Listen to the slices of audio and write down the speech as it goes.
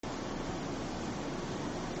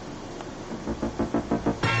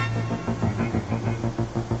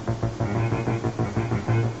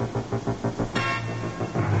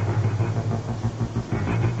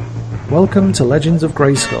Welcome to Legends of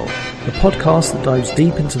Grayskull, the podcast that dives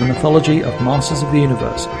deep into the mythology of Masters of the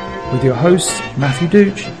Universe, with your hosts Matthew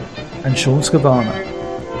Dooch and Sean Scavana.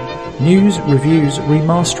 News, reviews,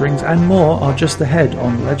 remasterings and more are just ahead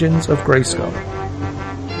on Legends of Grayskull.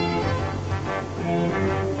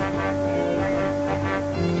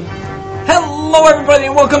 Hello everybody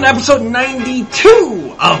and welcome to episode 92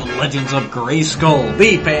 of Legends of Grayskull,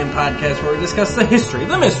 the fan podcast where we discuss the history,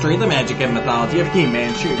 the mystery, the magic and mythology of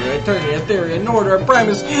He-Man, She-Ra, Eternia, Etheria, Nordor,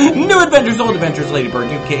 Primus, New Adventures, Old Adventures,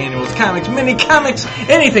 Ladybird, UK Annuals, comics, mini-comics,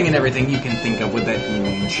 anything and everything you can think of with that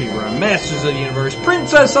He-Man, She-Ra, Masters of the Universe,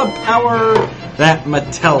 Princess of Power, that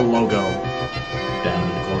Mattel logo down in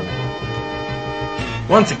the corner.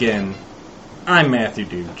 Once again, I'm Matthew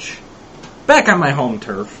Dooch, back on my home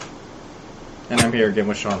turf. And I'm here again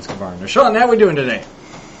with Sean Scavana. Sean, how are we doing today?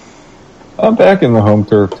 I'm back in the home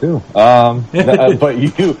turf too. But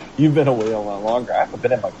you've been away a lot longer. I haven't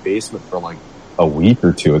been in my basement for like a week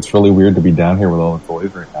or two. It's really weird to be down here with all the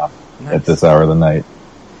toys right now at this hour of the night.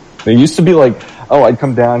 It used to be like, I'd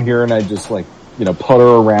come down here and I'd just like, putter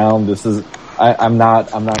around. I'm not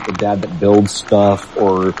the dad that builds stuff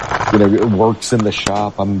or, works in the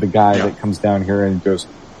shop. I'm the guy that comes down here and goes,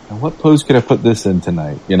 what pose could I put this in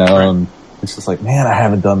tonight? Right. And it's just like, man, I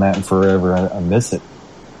haven't done that in forever. I miss it.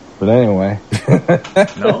 But anyway,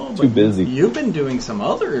 too busy. You've been doing some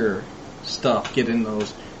other stuff, getting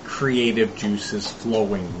those creative juices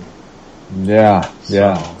flowing. Yeah.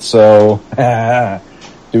 So,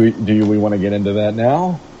 do we want to get into that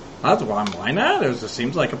now? Why not? It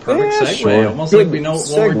seems like a perfect segue. Sure. Almost like we know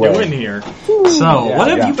what we're doing here. What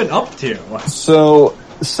have you been up to? So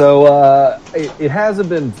it hasn't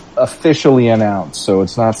been officially announced, so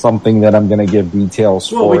it's not something that I'm going to give details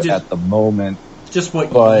for at the moment. Just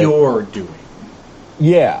what you're doing.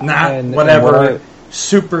 Yeah. Not whatever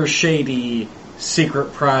super shady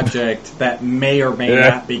secret project that may or may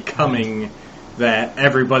not be coming that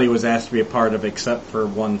everybody was asked to be a part of except for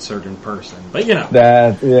one certain person. But I know.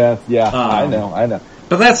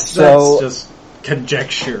 But that's just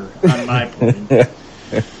conjecture on my point.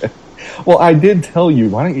 Well, I did tell you,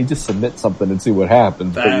 why don't you just submit something and see what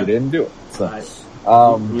happens, but you didn't do it. So,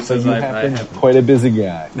 who says you have been quite a busy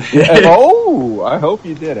guy. I hope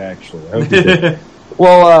you did, actually. I hope you did.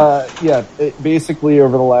 Well, basically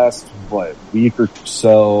over the last, week or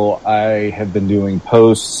so, I have been doing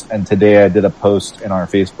posts, and today I did a post in our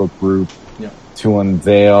Facebook group to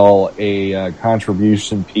unveil a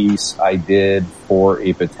contribution piece I did for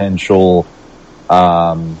a potential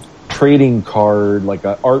trading card, like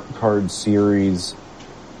an art card series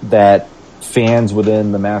that fans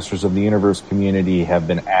within the Masters of the Universe community have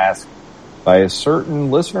been asked by a certain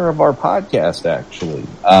listener of our podcast, actually.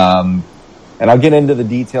 And I'll get into the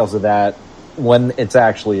details of that when it's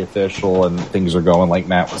actually official and things are going like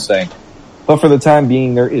Matt was saying. But for the time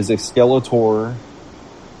being, there is a Skeletor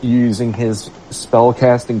using his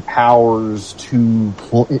spellcasting powers to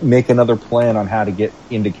make another plan on how to get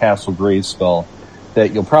into Castle Grayskull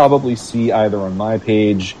that you'll probably see either on my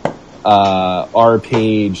page, our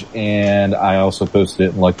page, and I also posted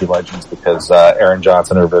it in Lucky Legends because Aaron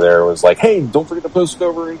Johnson over there was like, hey, don't forget to post it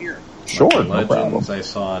over in here. Sure, Lucky no Legends, problem. I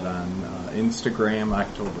saw it on Instagram,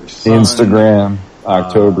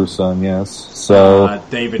 October Sun, yes. So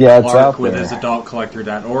David Clark Clark with his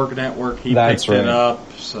AdultCollector.org network, he picked it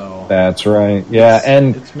up. So that's right. Yeah,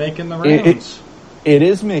 and it's making the rounds. It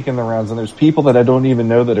is making the rounds, and there's people that I don't even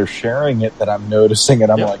know that are sharing it that I'm noticing,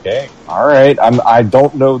 and I'm like, hey, all right, I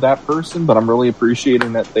don't know that person, but I'm really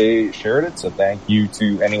appreciating that they shared it, so thank you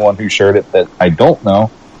to anyone who shared it that I don't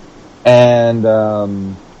know. And,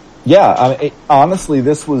 honestly,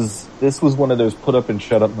 this was one of those put up and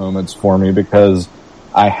shut up moments for me because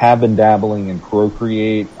I have been dabbling in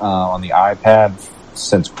Procreate, on the iPad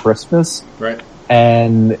since Christmas. Right.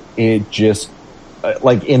 And it just,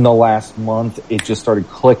 in the last month, it just started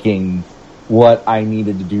clicking what I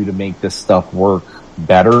needed to do to make this stuff work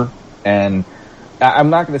better. And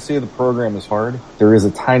I'm not going to say the program is hard. There is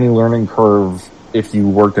a tiny learning curve if you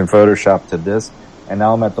worked in Photoshop to this. And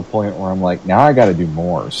now I'm at the point where I'm like, now I got to do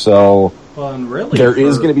more. So and really, there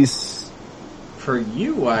is going to be... For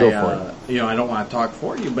you, I don't want to talk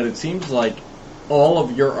for you, but it seems like all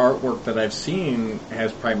of your artwork that I've seen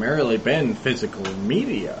has primarily been physical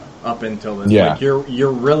media up until this. Yeah. Like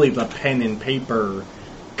you're really the pen and paper,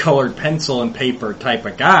 colored pencil and paper type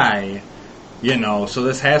of guy, so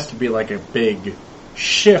this has to be like a big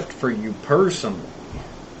shift for you personally.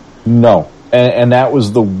 No. And that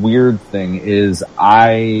was the weird thing is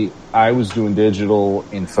I was doing digital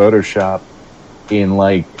in Photoshop in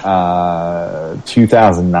like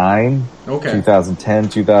 2009, 2010,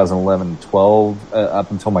 2011, 12,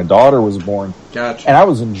 up until my daughter was born. Gotcha. And I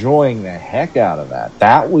was enjoying the heck out of that.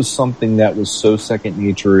 That was something that was so second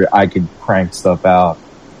nature. I could crank stuff out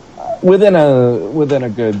within a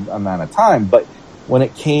good amount of time. But when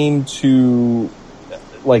it came to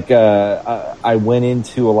like, I went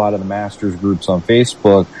into a lot of the masters groups on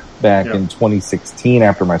Facebook back in 2016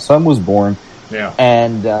 after my son was born. Yeah.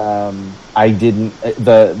 And, I didn't,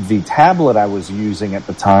 the tablet I was using at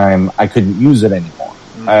the time, I couldn't use it anymore.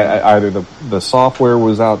 Mm-hmm. Either the software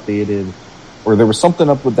was outdated or there was something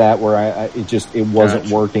up with that where it wasn't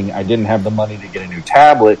working. I didn't have the money to get a new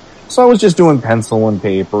tablet. So I was just doing pencil and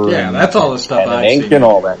paper. Yeah, and that's all the stuff I see. Ink and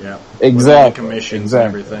all that. Yeah. Exactly. Commissions and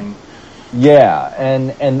everything. Yeah.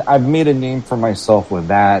 And I've made a name for myself with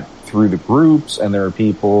that through the groups. And there are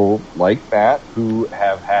people like that who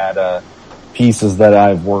have had, pieces that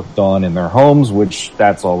I've worked on in their homes, which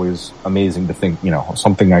that's always amazing to think,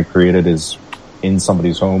 something I created is in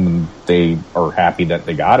somebody's home and they are happy that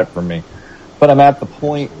they got it from me. But I'm at the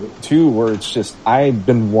point too where it's just, I've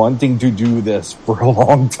been wanting to do this for a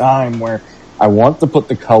long time where I want to put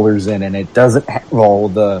the colors in and it doesn't have all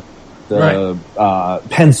the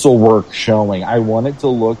pencil work showing. I want it to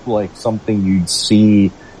look like something you'd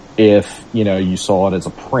see if, you saw it as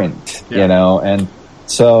a print, and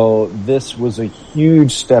so this was a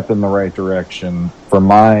huge step in the right direction for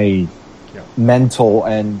my mental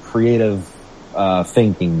and creative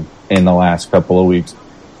thinking in the last couple of weeks.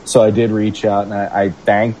 So I did reach out and I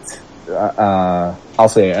thanked, the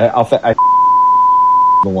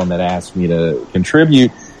one that asked me to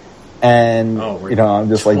contribute. And, I'm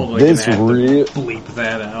just totally like, this real bleep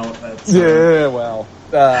that out. That's, well.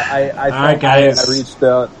 I reached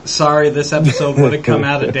out. Sorry, this episode would have come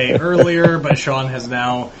out a day earlier, but Sean has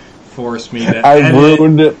now forced me to I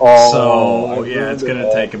ruined it all. So, it's going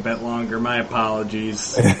to take a bit longer. My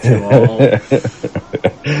apologies to all.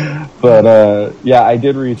 But, I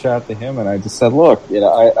did reach out to him and I just said, look,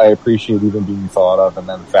 I appreciate even being thought of and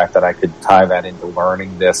then the fact that I could tie that into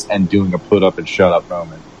learning this and doing a put up and shut up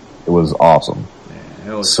moment. It was awesome.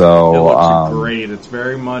 Yeah, it looks great. It's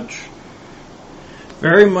very much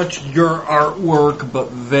your artwork, but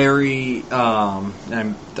very,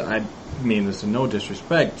 I mean this in no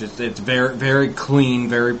disrespect, just it's very, very clean,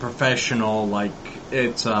 very professional, like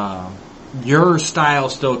it's, your style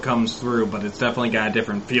still comes through, but it's definitely got a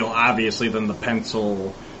different feel, obviously, than the pen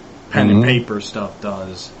and paper stuff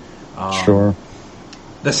does. Sure.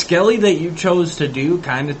 The Skelly that you chose to do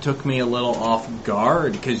kind of took me a little off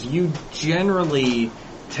guard, because you generally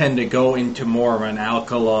tend to go into more of an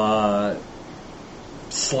Alcala,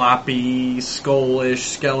 sloppy,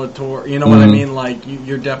 Skull-ish, Skeletor, you know what I mean? Like,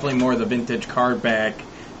 you're definitely more the vintage card back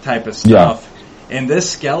type of stuff. Yeah. And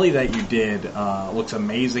this Skelly that you did looks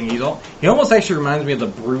amazing. He almost actually reminds me of the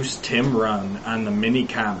Bruce Timm run on the mini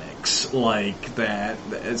comics, like that.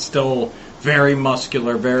 It's still very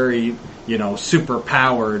muscular, very, super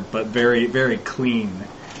powered, but very, very clean.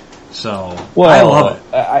 So, I love it.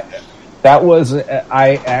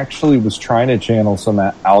 I actually was trying to channel some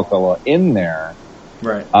Alcala in there.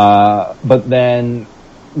 Right. But then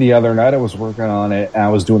the other night I was working on it and I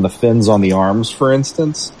was doing the fins on the arms, for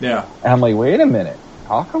instance. Yeah. And I'm like, wait a minute.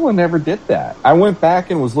 Alcala never did that. I went back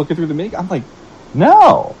and was looking through the make. I'm like,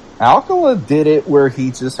 no. Alcala did it where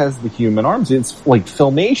he just has the human arms. It's like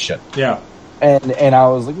Filmation. Yeah. And I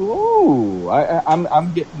was like, whoa,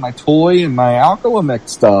 I'm getting my toy and my Alcala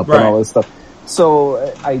mixed up and all this stuff.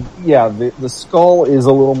 So the skull is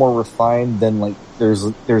a little more refined than like, there's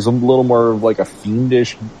a little more of like a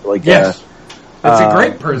fiendish, like it's a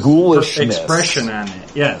great ghoulishness expression on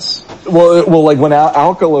it. Yes. Well, like when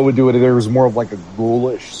Alcala would do it, there was more of like a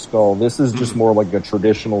ghoulish skull. This is just more like a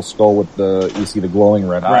traditional skull with you see the glowing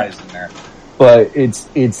red eyes in there. But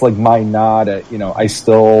it's like my nod at, I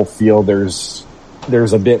still feel there's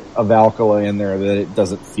a bit of Alcala in there that it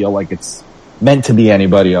doesn't feel like it's meant to be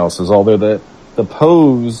anybody else's. Although the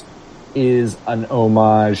pose is an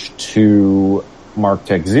homage to Mark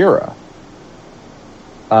Texeira.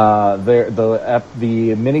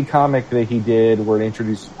 The mini comic that he did where it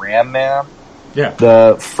introduced Ram Man. Yeah.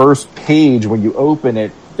 The first page, when you open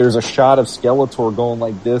it, there's a shot of Skeletor going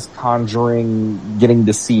like this, conjuring, getting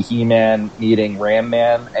to see He-Man meeting Ram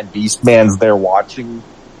Man, and Beast Man's there watching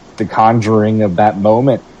the conjuring of that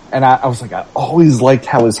moment. And I was like, I always liked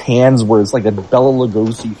how his hands were. It's like a Bela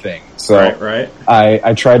Lugosi thing. So right.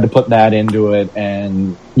 I tried to put that into it,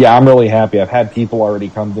 and I'm really happy. I've had people already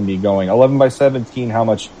come to me going, 11 by 17, how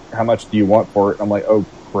much do you want for it? I'm like, oh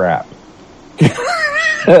crap.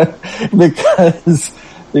 Because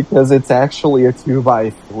because it's actually a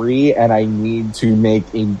 2x3 and I need to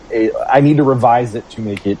I need to revise it to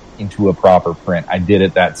make it into a proper print. I did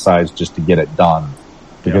it that size just to get it done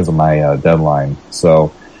because of my deadline.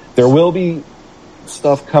 So there will be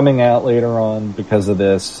stuff coming out later on because of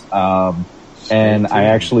this. And I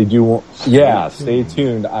actually do, stay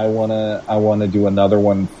tuned. I wanna do another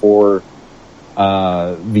one for,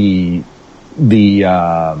 for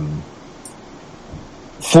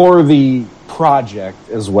the project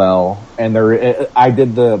as well. And I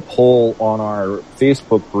did the poll on our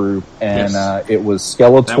Facebook group and, it was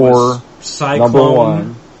Skeletor number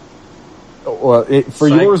one. Well, for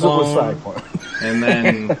Cyclone, yours it was Cyclone. And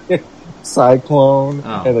then Cyclone,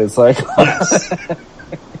 and then Cyclone. Yes.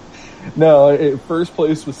 No, first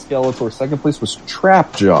place was Skeletor. Second place was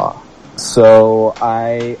Trapjaw. So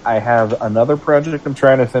I have another project I'm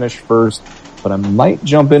trying to finish first, but I might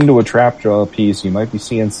jump into a Trapjaw piece. You might be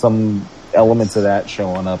seeing some elements of that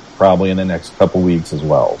showing up probably in the next couple weeks as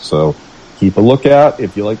well. So keep a lookout.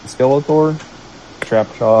 If you like the Skeletor,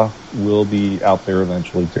 Trapjaw will be out there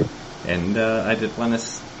eventually too. And I did want to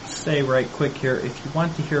say right quick here, if you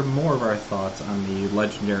want to hear more of our thoughts on the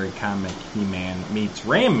legendary comic He-Man meets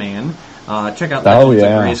Ram-Man, check out Legends of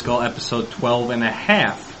Grayskull episode 12 and a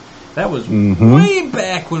half. That was way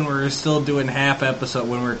back when we were still doing half episode,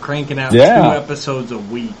 when we were cranking out 2 episodes a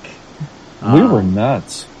week. We were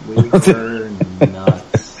nuts. We were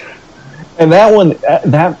nuts. And that one,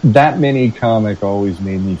 that mini comic always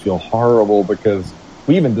made me feel horrible because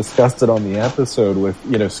we even discussed it on the episode with,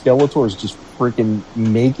 Skeletor's just freaking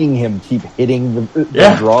making him keep hitting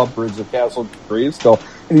the drawbridge of Castle Grayskull.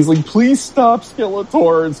 And he's like, please stop,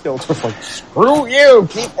 Skeletor. And Skeletor's like, screw you,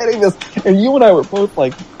 keep hitting this. And you and I were both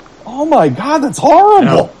like, oh my god, that's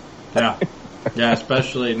horrible. Yeah. Yeah,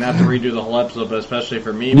 especially, not to redo the whole episode, but especially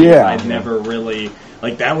for me, because I'd never really,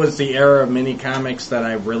 that was the era of mini comics that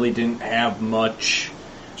I really didn't have much,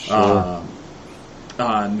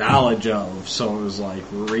 knowledge of. So it was like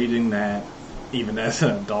reading that, even as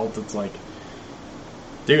an adult, it's like,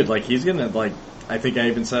 dude, he's gonna, I think I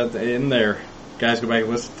even said in there, guys go back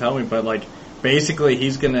and listen, tell me, but basically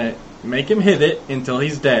he's gonna make him hit it until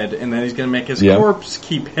he's dead, and then he's gonna make his corpse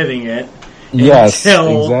keep hitting it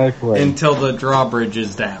until the drawbridge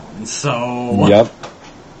is down. So yep.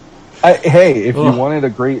 If you wanted a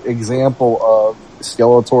great example of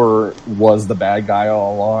Skeletor was the bad guy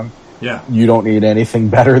all along, you don't need anything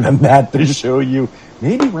better than that to show you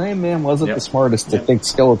maybe Ram-Man wasn't the smartest to think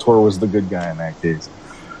Skeletor was the good guy in that case.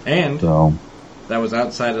 And that was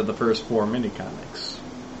outside of the first 4 mini comics.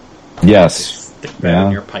 Yes. Stick that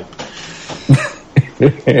in your pipe.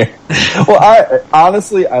 Well,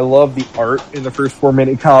 I love the art in the first 4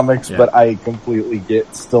 mini comics, but I completely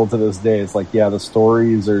get still to this day. It's the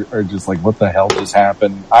stories are just what the hell just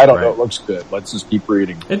happened? I don't know. It looks good. Let's just keep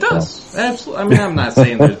reading. It does. Absolutely. I mean, I'm not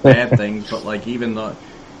saying there's bad things, but even though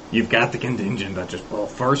you've got the contingent that just,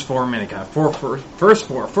 first 4 mini comics, first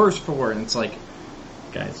four, and it's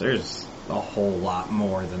guys, there's a whole lot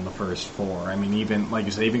more than the first 4. I mean, even, like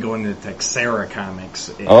you said, even going into Texera comics,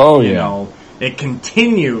 it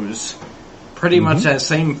continues pretty much that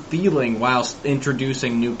same feeling whilst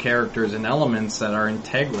introducing new characters and elements that are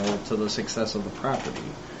integral to the success of the property.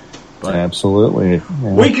 But absolutely.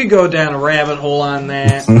 Yeah. We could go down a rabbit hole on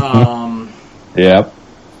that. Yep.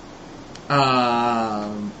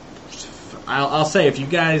 I'll say, if you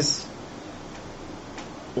guys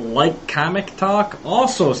like comic talk,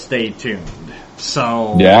 also stay tuned.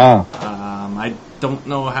 So, I don't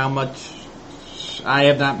know how much. I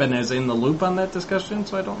have not been as in the loop on that discussion,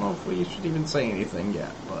 so I don't know if we should even say anything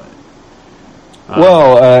yet. But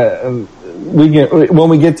when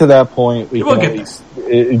we get to that point, we can at least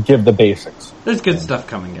give the basics. There's good stuff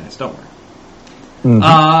coming, guys. Don't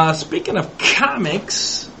worry. Speaking of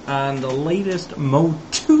comics, on the latest Mo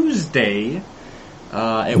Tuesday, it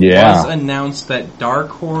was announced that Dark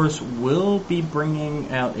Horse will be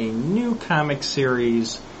bringing out a new comic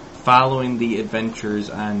series following the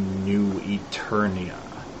adventures on New Eternia.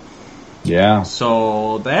 Yeah.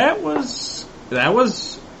 So that was I want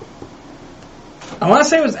to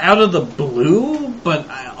say it was out of the blue, but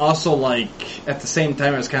I also at the same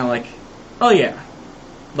time it was kind of oh yeah.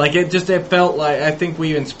 It felt like, I think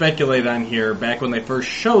we even speculated on here back when they first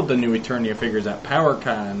showed the New Eternia figures at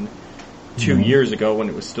PowerCon 2 years ago when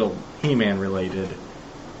it was still He-Man related.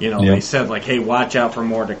 They said hey, watch out for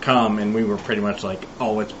more to come, and we were pretty much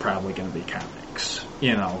it's probably going to be comics.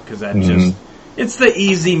 Because that just, it's the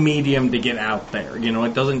easy medium to get out there.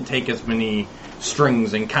 It doesn't take as many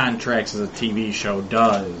strings and contracts as a TV show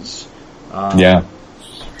does. But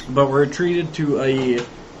we're treated to I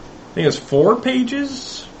think it's 4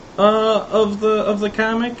 pages of the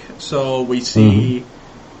comic. So we see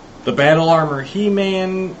the Battle Armor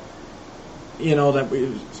He-Man. You know that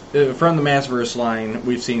we from the Massverse line,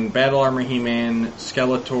 we've seen Battle Armor He-Man,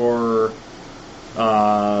 Skeletor,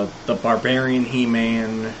 the Barbarian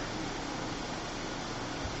He-Man,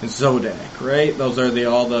 and Zodak. Right? Those are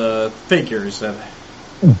all the figures that.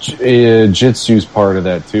 Jitsu's part of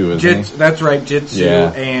that too, isn't he? That's right, Jitsu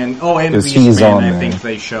and Beastman. I think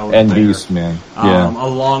they showed and there. Beastman,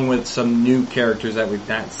 along with some new characters that we've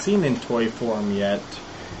not seen in toy form yet.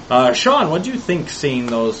 Sean, what do you think seeing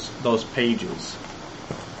those pages?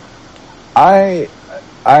 I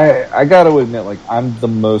gotta admit, like, I'm the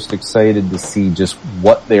most excited to see just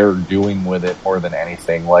what they're doing with it more than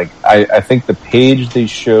anything. Like, I think the page they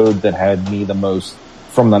showed that had me the most,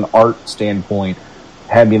 from an art standpoint,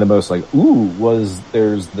 had me the most like,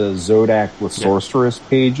 there's the Zodak with Sorceress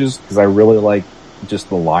pages, because I really like just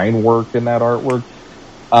the line work in that artwork.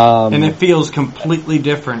 And it feels completely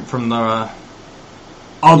different from the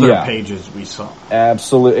other pages we saw.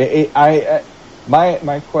 Absolutely.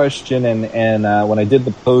 My question, and when I did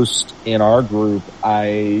the post in our group,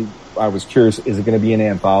 I was curious, is it going to be an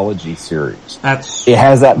anthology series? It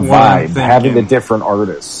has that vibe, having the different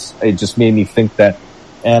artists. It just made me think that.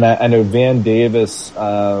 And I know Van Davis,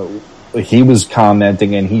 he was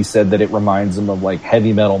commenting, and he said that it reminds him of like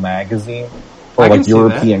Heavy Metal Magazine or like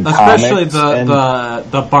European comics, especially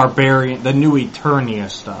the Barbarian, the new Eternia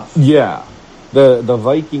stuff. Yeah, the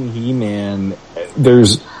Viking He-Man.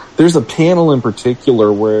 There's a panel in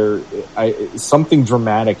particular where something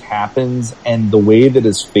dramatic happens, and the way that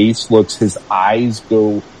his face looks, his eyes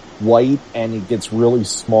go white, and he gets really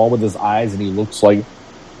small with his eyes, and he looks like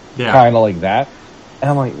kind of like that. And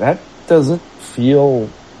I'm like, that doesn't feel...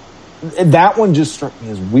 That one just struck me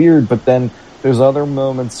as weird, but then there's other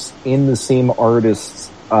moments in the same artist's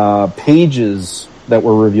pages that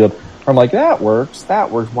were revealed. I'm like, that works.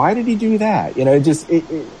 Why did he do that? You know,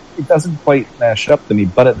 it doesn't quite mash up to me,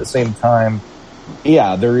 but at the same time,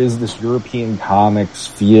 there is this European comics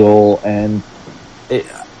feel, and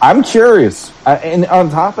I'm curious. And on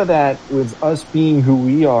top of that, with us being who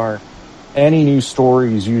we are, any new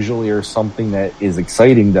stories usually are something that is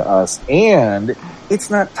exciting to us, and it's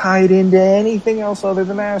not tied into anything else other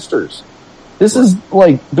than Masters. This is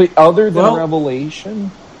like, other than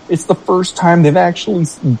Revelation, it's the first time they've actually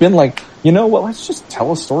been like, you know what, let's just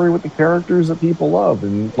tell a story with the characters that people love,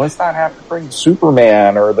 and let's not have to bring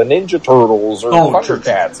Superman or the Ninja Turtles or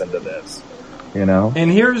Thundercats into this, you know? And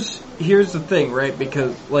here's the thing, right?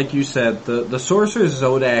 Because, like you said, the Sorcerer's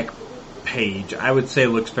Zodak page, I would say,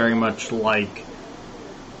 looks very much like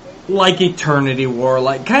Eternity War,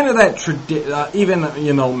 like kind of that even,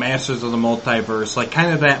 you know, Masters of the Multiverse, like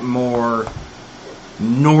kind of that more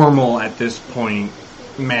normal at this point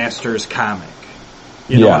Masters comic.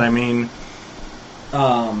 You know what I mean?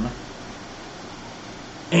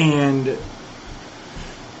 And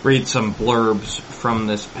read some blurbs from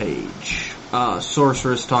this page.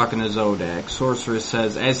 Sorceress talking to Zodak. Sorceress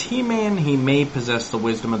says, as He-Man, he may possess the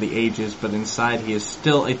wisdom of the ages, but inside he is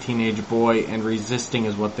still a teenage boy, and resisting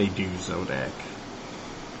is what they do, Zodak.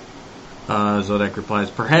 Zodak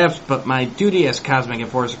replies, perhaps, but my duty as Cosmic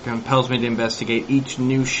Enforcer compels me to investigate each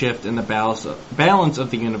new shift in the balance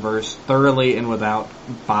of the universe thoroughly and without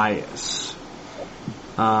bias.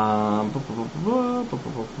 They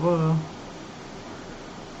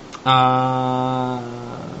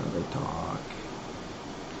talk.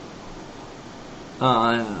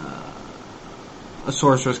 A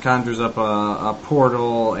sorceress conjures up a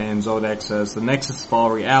portal, and Zodak says, the nexus of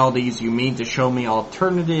all realities, you mean to show me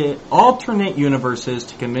alternate universes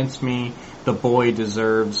to convince me the boy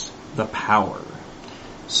deserves the power.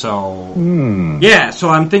 So, so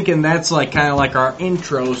I'm thinking that's like kind of like our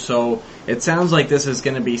intro, so it sounds like this is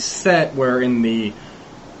going to be set where in the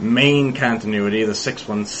main continuity, the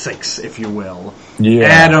 616, if you will,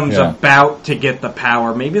 Adam's about to get the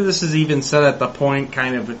power. Maybe this is even set at the point,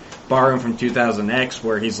 kind of borrowing from 2000X,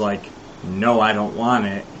 where he's like, no, I don't want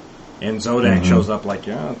it. And Zodak shows up like,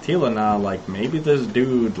 Tila, like, maybe this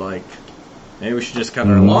dude, like, maybe we should just cut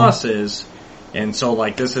our losses. And so,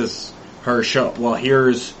 like, this is her show. Well,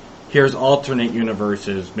 here's alternate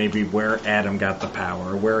universes, maybe where Adam got the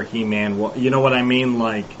power, where He-Man, you know what I mean?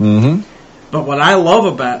 Like, but what I love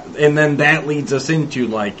about, and then that leads us into,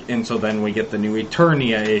 like, and so then we get the new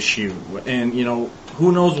Eternia issue, and, you know,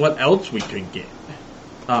 who knows what else we could get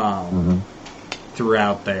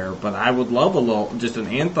throughout there. But I would love just an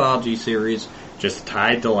anthology series just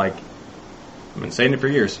tied to, like, I've been saying it for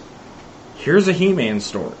years. Here's a He-Man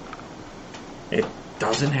story. It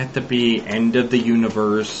doesn't have to be end of the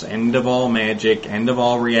universe, end of all magic, end of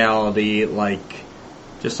all reality, like,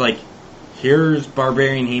 Just like, here's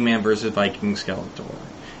Barbarian He-Man versus Viking Skeletor.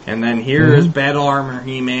 And then here's Battle Armor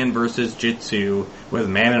He-Man versus Jitsu with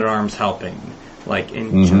Man-at-Arms helping. Like,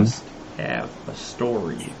 and just have a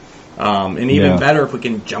story. And even better if we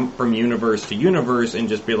can jump from universe to universe and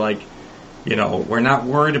just be like, you know, we're not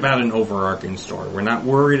worried about an overarching story. We're not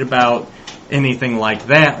worried about anything like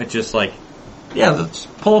that. It's just like, yeah, let's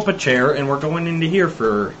pull up a chair and we're going into here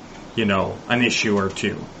for, you know, an issue or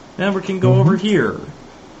two. Then we can go over here.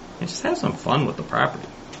 And just have some fun with the property.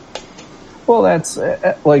 Well, that's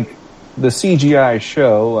like the CGI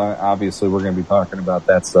show. Obviously, we're going to be talking about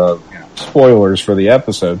that stuff. You know, spoilers for the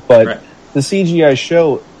episode, but the CGI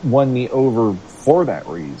show won me over for that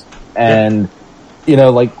reason. And you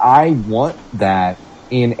know, like I want that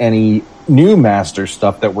in any new Master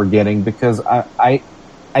stuff that we're getting because I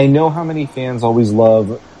know how many fans always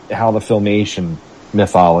love how the Filmation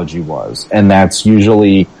mythology was, and that's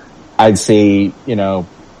usually, I'd say, you know,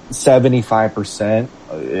 75%,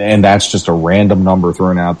 and that's just a random number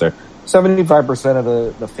thrown out there. 75%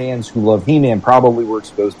 of the fans who love He-Man probably were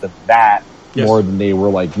exposed to that more than they were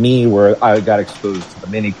like me, where I got exposed to the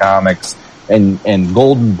mini comics and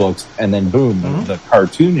Golden books, and then boom, the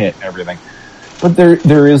cartoon hit and everything. But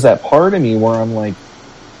there is that part of me where I'm like,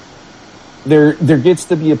 there gets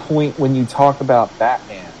to be a point when you talk about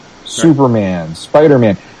Batman, Superman,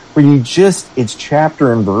 Spider-Man, where you just, it's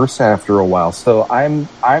chapter and verse after a while. So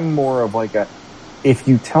I'm more of like if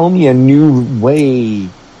you tell me a new way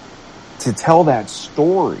to tell that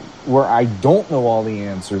story where I don't know all the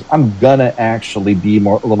answers, I'm gonna actually be a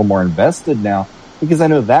little more invested now because I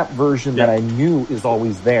know that version that I knew is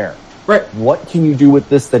always there. Right. What can you do with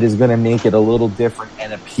this that is gonna make it a little different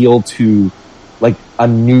and appeal to like a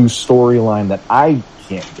new storyline that I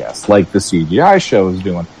can't guess, like the CGI show is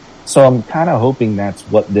doing? So I'm kind of hoping that's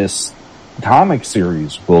what this comic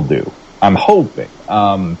series will do. I'm hoping.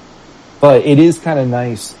 But it is kind of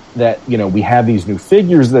nice that, you know, we have these new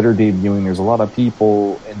figures that are debuting. There's a lot of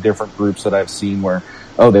people in different groups that I've seen where,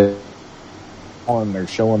 they're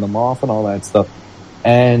showing them off and all that stuff.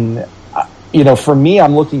 And, you know, for me,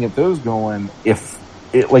 I'm looking at those going,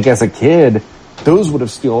 like as a kid, those would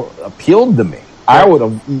have still appealed to me. I would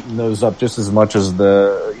have eaten those up just as much as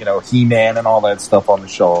the, you know, He-Man and all that stuff on the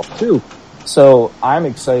shelf too. So I'm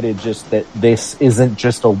excited just that this isn't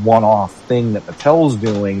just a one-off thing that Mattel's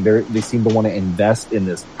doing. They seem to want to invest in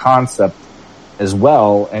this concept as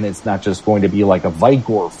well, and it's not just going to be like a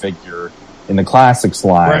Vigor figure in the Classics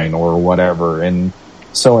line or whatever. And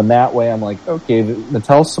so in that way, I'm like, okay,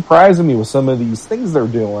 Mattel's surprising me with some of these things they're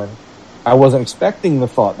doing. I wasn't expecting the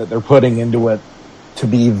thought that they're putting into it to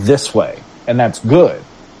be this way. And that's good.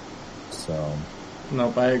 So.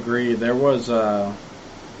 Nope, I agree. There was I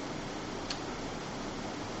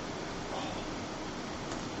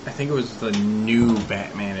think it was the new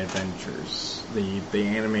Batman Adventures, the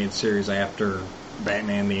animated series after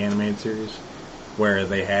Batman the Animated Series, where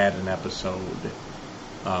they had an episode,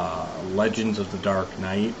 Legends of the Dark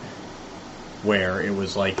Knight, where it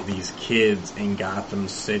was like these kids in Gotham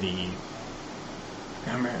City.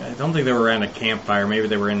 I don't think they were around a campfire. Maybe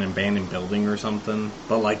they were in an abandoned building or something.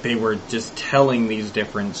 But, like, they were just telling these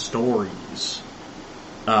different stories.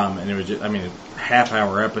 And it was just, I mean, a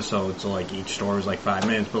half-hour episode, so, like, each story was, like, 5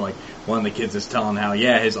 minutes. But, like, one of the kids is telling how,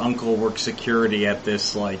 his uncle worked security at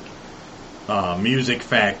this, like, music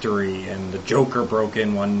factory, and the Joker broke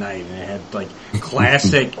in one night, and it had, like,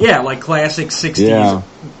 classic, classic 60s,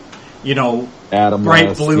 you know, Adam bright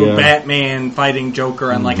West, blue Batman fighting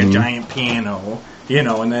Joker on, like, a giant piano. You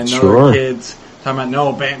know, and then other kids talking about,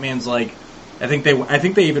 no, Batman's like, I think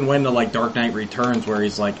they even went to like Dark Knight Returns where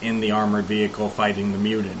he's like in the armored vehicle fighting the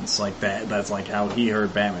mutants, like that. That's like how he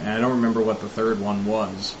heard Batman. And I don't remember what the third one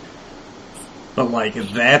was, but like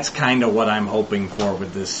that's kind of what I'm hoping for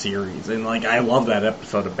with this series. And like I love that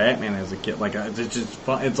episode of Batman as a kid. Like it's just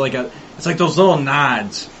fun. It's like those little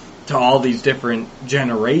nods to all these different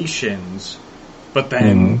generations, but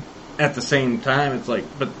then at the same time, it's like,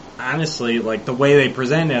 but honestly, like, the way they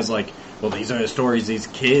present it as, like, well, these are the stories these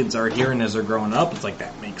kids are hearing as they're growing up, it's like,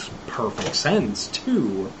 that makes perfect sense,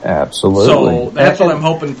 too. Absolutely. So, that's what I'm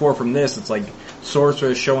hoping for from this. It's like,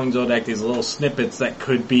 Sorcerer showing Zodak these little snippets that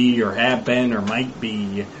could be, or have been, or might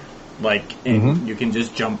be, like, and you can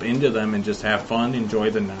just jump into them and just have fun,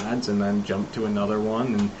 enjoy the nods, and then jump to another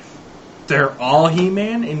one, and they're all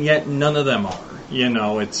He-Man, and yet none of them are. You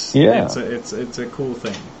know, it's a cool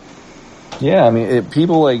thing. Yeah, I mean,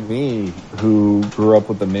 people like me who grew up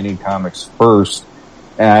with the mini comics first,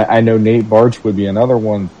 and I know Nate Barch would be another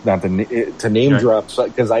one, not to name drop,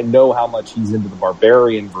 because I know how much he's into the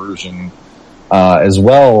Barbarian version as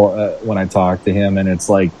well when I talk to him, and it's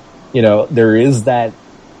like, you know, there is that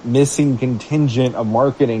missing contingent of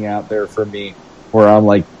marketing out there for me, where I'm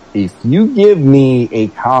like, if you give me a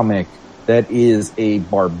comic that is a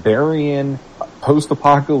barbarian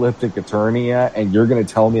post-apocalyptic Eternia, and you're going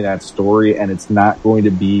to tell me that story, and it's not going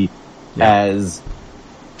to be as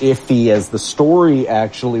iffy as the story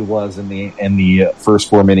actually was in the first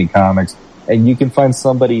 4 mini comics, and you can find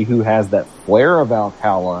somebody who has that flair of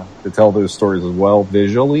Alcala to tell those stories as well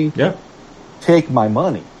visually, take my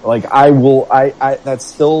money. Like, that's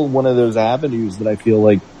still one of those avenues that I feel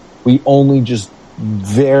like we only just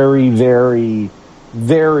very, very,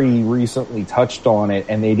 very recently touched on it,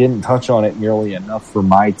 and they didn't touch on it nearly enough for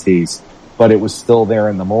my taste, but it was still there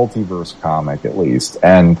in the multiverse comic at least.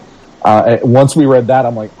 And once we read that,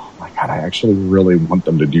 I'm like, oh my god, I actually really want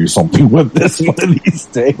them to do something with this one of these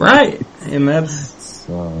days. Right. And that's,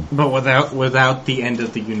 but without the end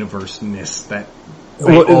of the universe-ness that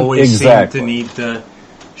they always seem to need to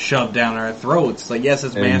shove down our throats. Like, yes,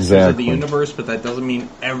 it's Masters of the Universe, but that doesn't mean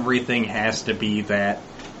everything has to be that,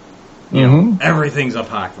 you know, everything's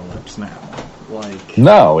apocalypse now. Like,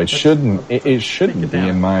 no, it shouldn't. It shouldn't be,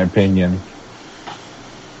 in my opinion.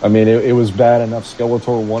 I mean, it was bad enough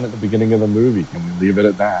Skeletor won at the beginning of the movie. Can we leave it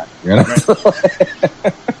at that? You know?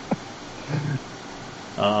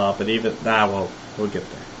 But even we'll get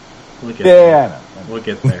there. We'll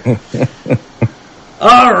get there.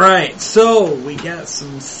 All right, so we got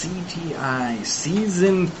some CGI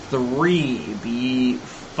Season 3, the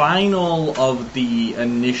final of the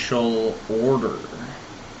initial order.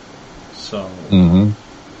 So,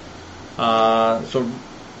 so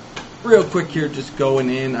real quick here, just going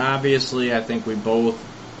in. Obviously, I think we both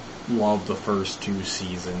love the first 2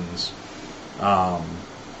 seasons.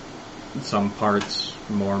 Some parts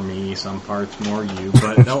more me, some parts more you,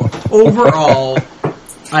 but no, overall,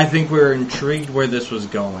 I think we were intrigued where this was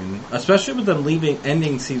going, especially with them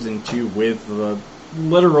ending season 2 with the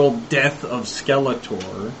literal death of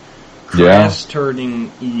Skeletor, Crass turning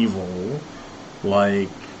evil. Like,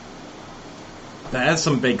 that's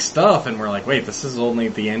some big stuff, and we're like, wait, this is only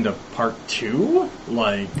the end of part 2?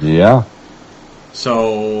 Like,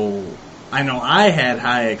 so I know I had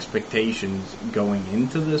high expectations going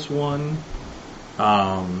into this one.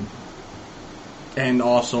 And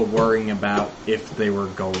also worrying about if they were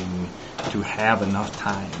going to have enough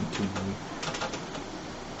time to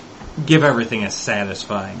give everything a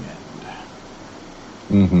satisfying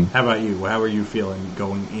end. How about you? How are you feeling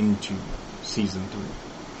going into season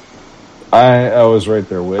 3? I was right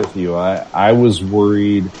there with you. I was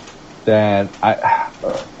worried that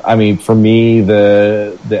I mean, for me,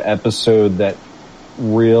 the episode that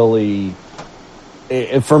really,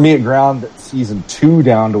 for me, it ground season 2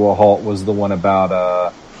 down to a halt was the one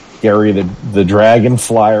about Gary the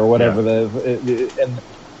Dragonfly or whatever. And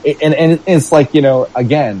it's like, you know,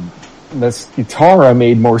 again, this Kitara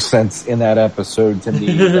made more sense in that episode to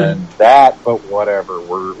me than that. But whatever,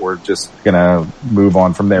 we're just gonna move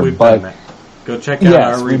on from there. We've done that. Go check out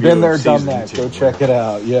our review. We've been there, done that. 2, Go check it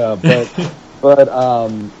out. Yeah, but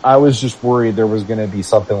I was just worried there was going to be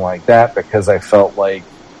something like that because I felt like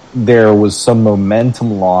there was some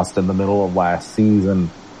momentum lost in the middle of last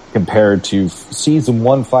season compared to season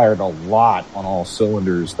 1 fired a lot on all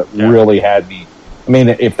cylinders that really had me. I mean,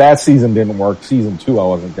 if that season didn't work, season 2 I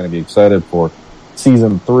wasn't going to be excited for.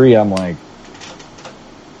 Season 3, I'm like,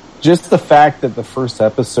 just the fact that the first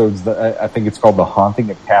episode's, I think it's called The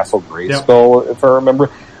Haunting of Castle Grayskull, if I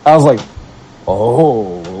remember, I was like,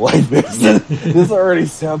 oh, like this already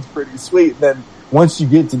sounds pretty sweet. Then once you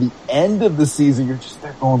get to the end of the season, you're just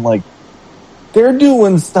there going like, they're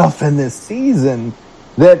doing stuff in this season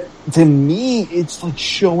that, to me, it's like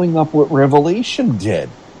showing up what Revelation did.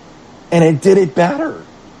 And it did it better.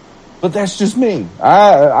 But that's just me.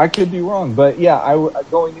 I could be wrong. But yeah,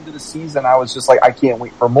 going into the season, I was just like, I can't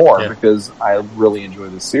wait for more because I really enjoy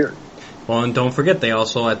this series. Well, and don't forget, they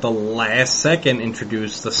also at the last second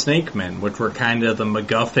introduced the Snake Men, which were kind of the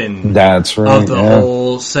MacGuffin of the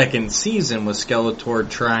whole second season, with Skeletor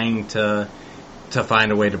trying to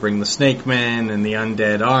find a way to bring the Snake Men and the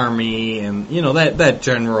Undead Army, and you know that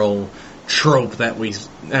general trope that we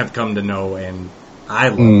have come to know and I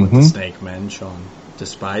love with the Snake Men. Sean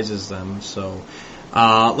despises them, so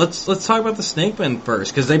let's talk about the Snake Men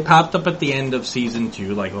first, because they popped up at the end of season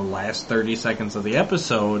 2, like the last 30 seconds of the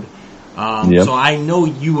episode. So I know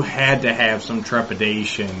you had to have some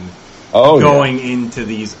trepidation going into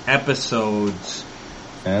these episodes.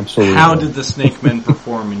 Absolutely. How did the Snake Men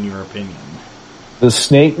perform in your opinion? The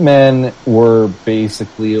Snake Men were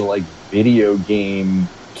basically like video game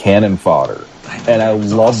cannon fodder. And I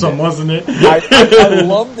loved awesome, it. Wasn't it? I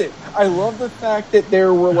loved it. I love the fact that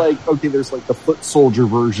there were like, okay, there's like the foot soldier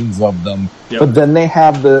versions of them, Yep. but then they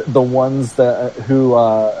have the ones that who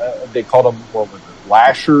they called them, what was it,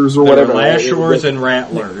 lashers or whatever. Lashers and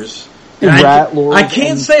rattlers. Rattlers. I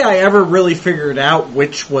can't say I ever really figured out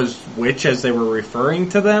which was which as they were referring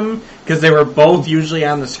to them, because they were both usually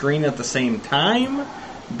on the screen at the same time,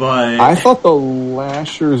 but... I thought the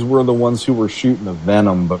lashers were the ones who were shooting the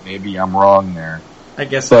venom, but maybe I'm wrong there. I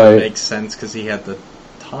guess that makes sense, because he had the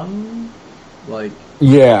tongue? Like...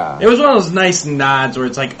 Yeah. It was one of those nice nods where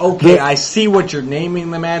it's like, okay, I see what you're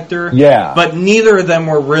naming them after, yeah, but neither of them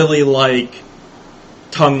were really like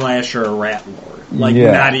Tongue Lasher or Rattler. Like,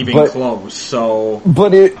 not even close, so...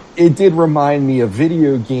 But it did remind me of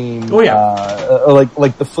video game... Oh, yeah.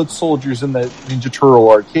 Like the foot soldiers in the Ninja Turtle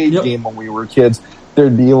arcade game when we were kids.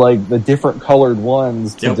 There'd be, like, the different colored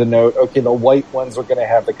ones to denote, okay, the white ones are gonna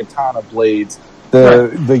have the katana blades.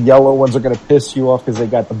 The yellow ones are gonna piss you off because they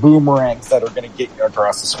got the boomerangs that are gonna get you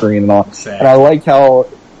across the screen and all. Exactly. And I like how...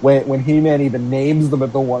 When He-Man even names them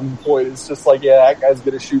at the one point, it's just like, yeah, that guy's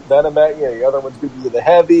gonna shoot venom at you, the other one's gonna be the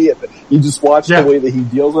heavy, and you just watch the way that he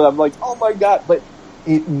deals with it. I'm like, oh my god, but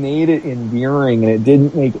it made it endearing, and it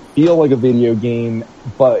didn't make it feel like a video game,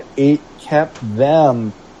 but it kept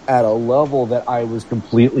them at a level that I was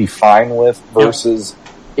completely fine with, versus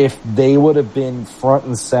if they would have been front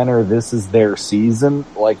and center, this is their season,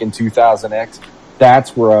 like in 2000X,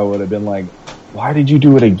 that's where I would have been like, why did you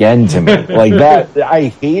do it again to me? Like that, I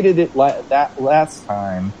hated it that last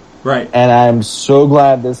time. Right. And I'm so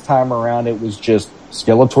glad this time around it was just,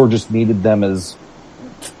 Skeletor just needed them as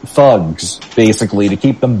thugs, basically, to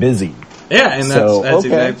keep them busy. Yeah, and that's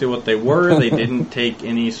exactly what they were. They didn't take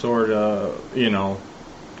any sort of,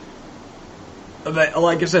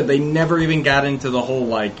 like I said, they never even got into the whole,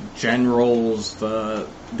 like, generals, the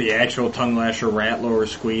actual Tongue Lasher, Rattler, or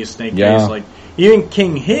Squeeze, Snake Face, like, even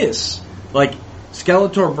King Hiss. Like,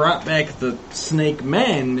 Skeletor brought back the Snake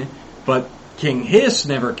Men, but King Hiss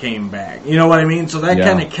never came back. You know what I mean? So that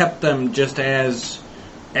kind of kept them just as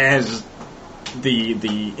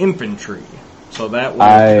the infantry. So that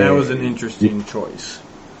was an interesting choice.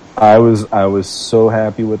 I was so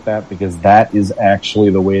happy with that, because that is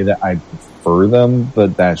actually the way that I prefer them,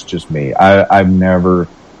 but that's just me. I've never...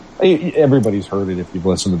 Everybody's heard it if you've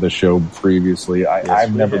listened to the show previously.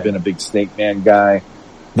 I've never been a big Snake Man guy.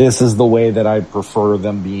 This is the way that I prefer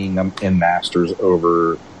them being in Masters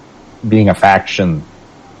over being a faction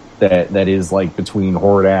that is like between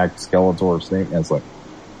Hordak, Skeletor, Snake Man. It's like,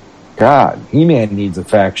 God, He-Man needs a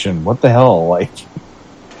faction. What the hell? Like,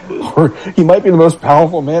 he might be the most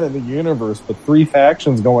powerful man in the universe, but 3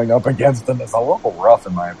 factions going up against him is a little rough,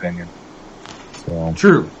 in my opinion. So.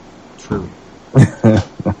 True.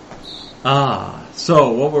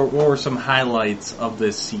 So what were some highlights of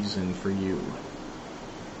this season for you?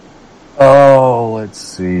 Oh, let's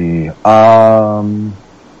see.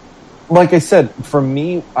 Like I said, for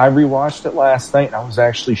me, I rewatched it last night and I was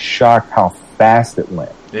actually shocked how fast it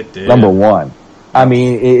went. It did. Number one. I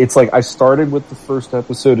mean, it's like I started with the first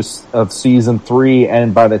episode of season 3,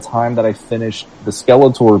 and by the time that I finished the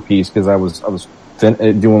Skeletor piece, because I was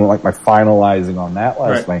doing like my finalizing on that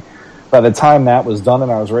last night, by the time that was done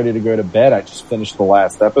and I was ready to go to bed, I just finished the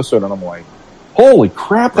last episode and I'm like, holy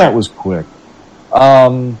crap, that was quick.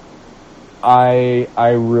 I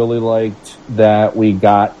really liked that we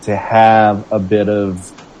got to have a bit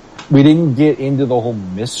of, we didn't get into the whole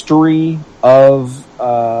mystery of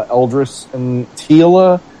Eldris and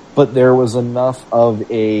Teela, but there was enough of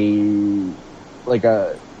a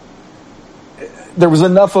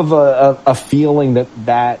feeling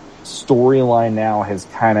that storyline now has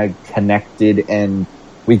kind of connected, and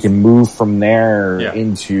we can move from there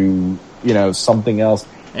into, something else.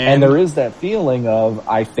 And there is that feeling of,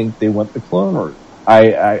 I think they went the clone route.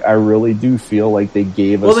 I really do feel like they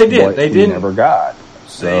gave us what we never got.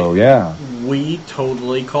 So, we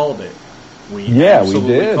totally called it. We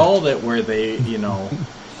did. Called it, where they,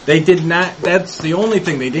 they did not, that's the only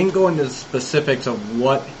thing. They didn't go into the specifics of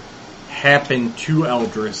what happened to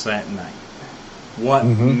Eldris that night. What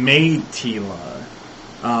made Teela.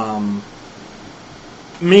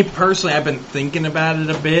 Me personally, I've been thinking about it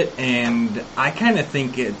a bit, and I kind of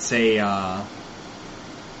think it's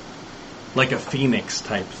like a Phoenix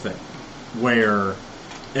type thing, where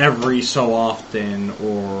every so often,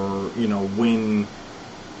 or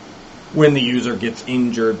when the user gets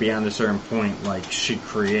injured beyond a certain point, like she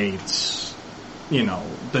creates,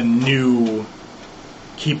 the new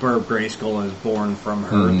Keeper of Grayskull is born from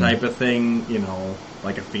her type of thing,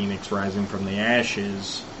 like a phoenix rising from the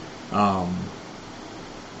ashes.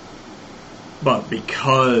 But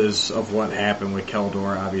because of what happened with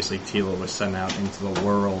Keldor, obviously Teela was sent out into the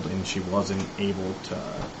world and she wasn't able to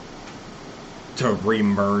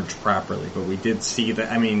remerge properly. But we did see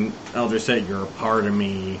that, I mean, Eldris said, you're a part of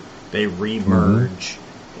me. They remerge.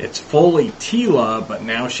 It's fully Teela, but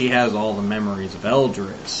now she has all the memories of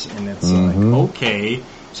Eldris. And it's like, okay.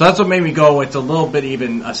 So that's what made me go, it's a little bit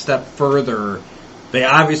even a step further. They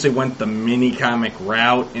obviously went the mini-comic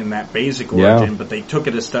route in that basic origin, but they took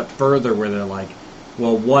it a step further where they're like,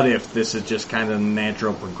 well, what if this is just kind of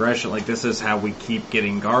natural progression? Like, this is how we keep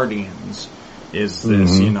getting Guardians, is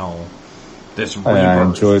this, you know, this rebirth. I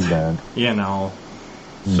enjoyed that. You know?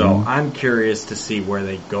 So I'm curious to see where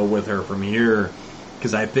they go with her from here,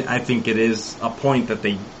 because I think it is a point that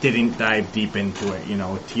they didn't dive deep into it. You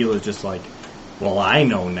know, Teela's just like, well, I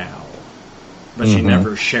know now. But she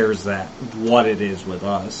never shares that, what it is with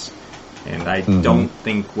us. And I don't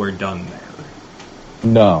think we're done there.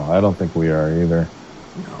 No, I don't think we are either.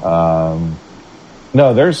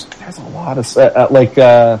 No, there's a lot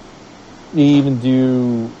of, you even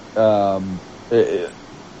do,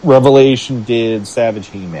 Revelation did Savage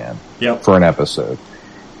He-Man for an episode.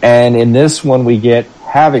 And in this one we get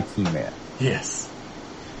Havoc He-Man. Yes.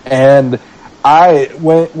 And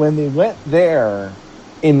when they went there,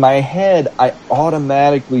 in my head, I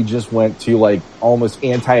automatically just went to like almost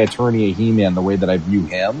anti-Eternia He-Man, the way that I view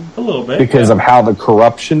him. A little bit. Because of how the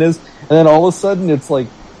corruption is. And then all of a sudden it's like,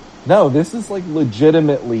 no, this is like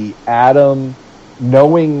legitimately Adam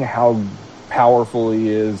knowing how powerful he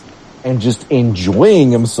is and just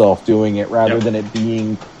enjoying himself doing it rather than it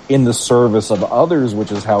being in the service of others,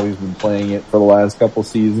 which is how he's been playing it for the last couple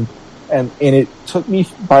seasons. And it took me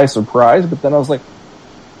by surprise, but then I was like,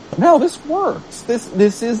 no, this works.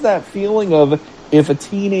 This is that feeling of if a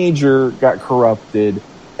teenager got corrupted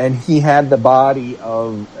and he had the body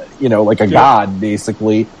of, you know, like a god,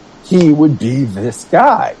 basically, he would be this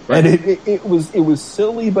guy. Right. And it was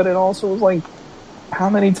silly, but it also was like, how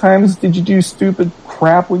many times did you do stupid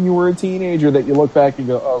crap when you were a teenager that you look back and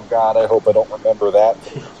go, oh God, I hope I don't remember that.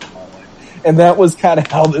 And that was kind of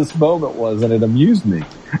how this moment was, and it amused me.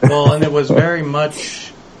 Well, and it was very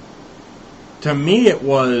much, to me, it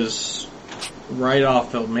was right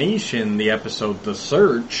off Filmation, the episode The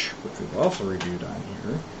Search, which we've also reviewed on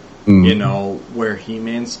here, you know, where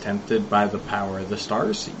He-Man's tempted by the power of the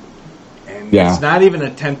Starseed. And it's not even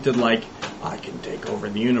attempted like, I can take over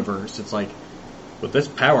the universe. It's like, with this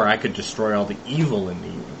power, I could destroy all the evil in the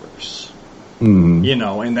universe. You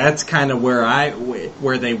know, and that's kind of where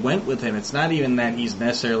they went with him. It's not even that he's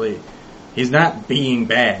not being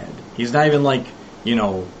bad. He's not even like, you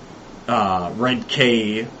know, Red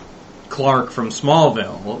K. Clark from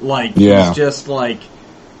Smallville. Like, he's just like,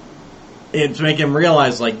 it's making him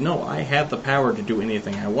realize, like, no, I have the power to do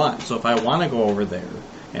anything I want. So if I want to go over there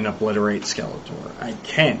and obliterate Skeletor, I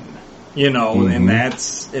can. You know, and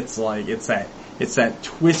it's that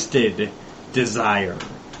twisted desire,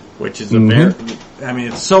 which is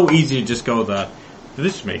it's so easy to just go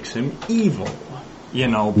this makes him evil, you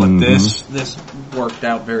know, but this worked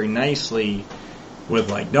out very nicely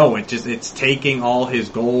with like, no, it's taking all his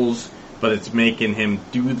goals, but it's making him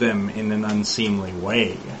do them in an unseemly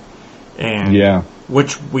way. And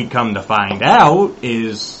which we come to find out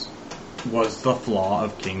was the flaw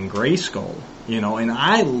of King Grayskull, you know, and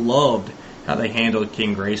I loved how they handled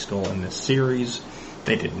King Grayskull in this series.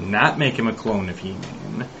 They did not make him a clone of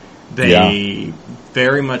He-Man. They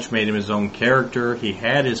very much made him his own character. He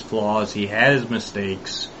had his flaws. He had his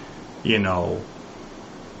mistakes, you know.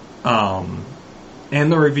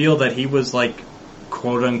 And the reveal that he was like,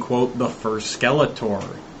 quote unquote, the first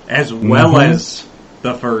Skeletor, as well as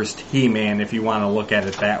the first He-Man, if you want to look at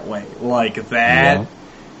it that way. Like that,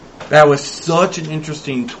 that was such an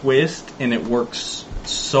interesting twist, and it works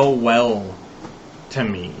so well to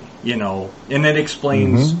me, you know. And it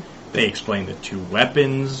explains, they explained the two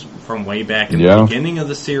weapons from way back in the beginning of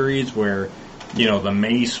the series, where, you know, the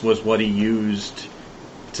mace was what he used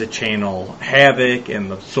to channel Havoc, and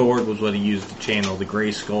the sword was what he used to channel the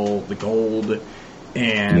Grayskull, the gold,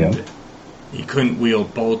 and he couldn't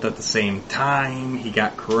wield both at the same time. He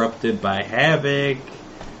got corrupted by Havoc,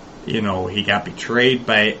 you know, he got betrayed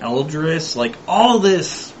by Eldris. Like, all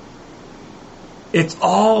this, it's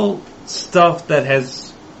all stuff that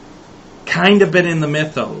has kind of been in the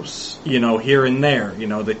mythos, you know, here and there. You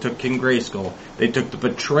know, they took King Grayskull, they took the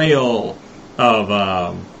betrayal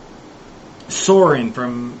of Sorin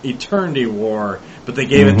from Eternity War, but they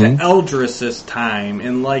gave it to Eldris this time,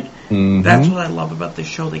 and like, that's what I love about this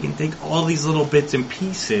show. They can take all these little bits and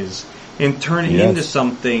pieces and turn it into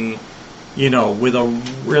something, you know, with a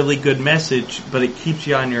really good message, but it keeps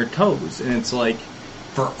you on your toes. And it's like,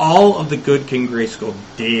 for all of the good King Grayskull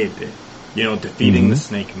did, defeating the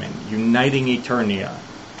Snake Men, uniting Eternia,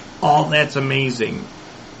 all that's amazing.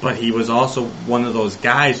 But he was also one of those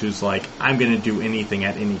guys who's like, I'm going to do anything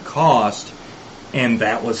at any cost, and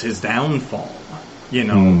that was his downfall,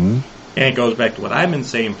 And it goes back to what I've been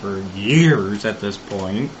saying for years at this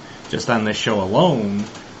point, just on this show alone,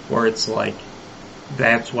 where it's like,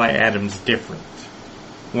 that's why Adam's different.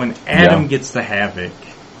 When Adam gets the Havoc,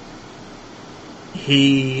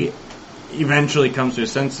 he eventually comes to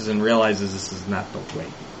his senses and realizes this is not the way.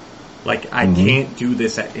 Like, I can't do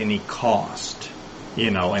this at any cost,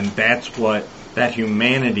 and that's what, that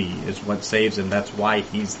humanity is what saves him. That's why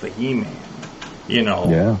he's the He-Man,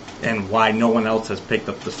 and why no one else has picked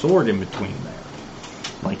up the sword in between there.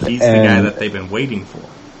 Like, he's the guy that they've been waiting for.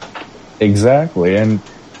 Exactly, and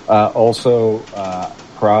also,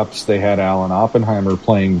 props, they had Alan Oppenheimer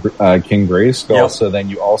playing King Grayskull, so then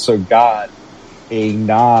you also got a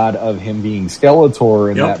nod of him being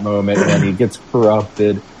Skeletor in that moment when he gets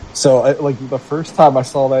corrupted. So, like, the first time I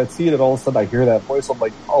saw that scene, and all of a sudden I hear that voice, I'm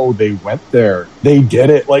like, oh, they went there. They did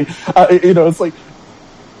it. Like, it's like,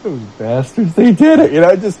 those bastards, they did it.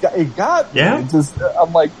 It got me. Yeah.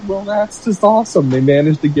 I'm like, well, that's just awesome. They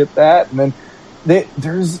managed to get that. And then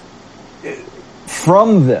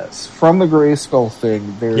from the Grayskull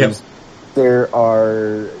thing, there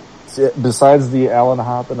are, besides the Alan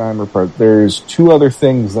Oppenheimer part, there's two other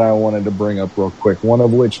things that I wanted to bring up real quick. One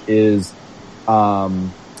of which is,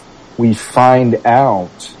 we find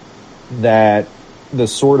out that the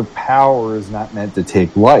Sword of Power is not meant to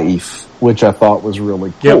take life, which I thought was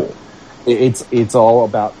really cool. It's all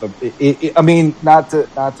about I mean, not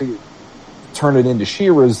to turn it into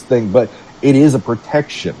She-Ra's thing, but it is a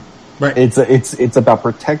protection. Right. It's about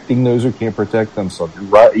protecting those who can't protect themselves.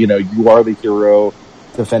 You are the hero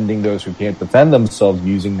defending those who can't defend themselves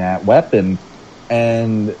using that weapon.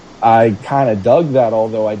 And I kind of dug that,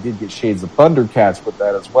 although I did get Shades of Thundercats with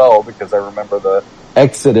that as well, because I remember the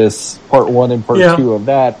Exodus Part 1 and Part 2 of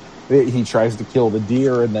that. He tries to kill the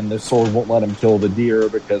deer, and then the sword won't let him kill the deer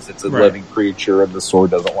because it's a living creature and the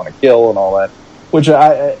sword doesn't want to kill and all that. Which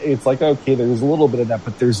it's like, okay, there's a little bit of that,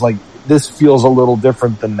 but there's like, this feels a little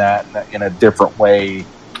different than that in a different way,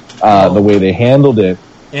 the way they handled it.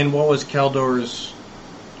 And what was Keldor's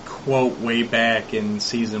quote way back in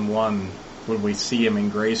season 1 when we see him in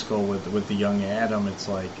Grayskull with the young Adam? It's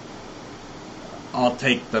like, I'll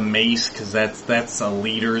take the mace because that's a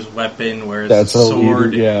leader's weapon, whereas the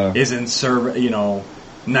sword is in service.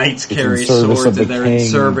 Knights carry swords and they're in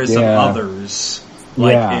service of others.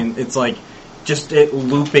 And it's like, just it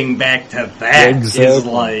looping back to that is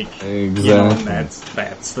like,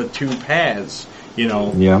 that's the two paths,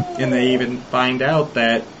 And they even find out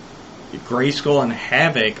that Grayskull and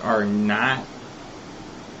Havoc are not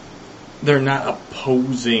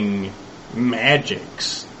opposing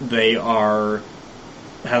magics. They are,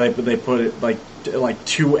 how they put it, like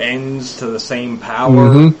two ends to the same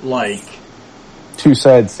power, like two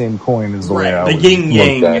sides, same coin is the way I the yin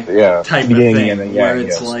yang type of thing, where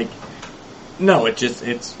it's like, no, it's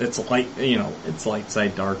like, it's light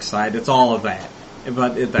side, dark side, it's all of that,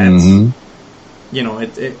 but that's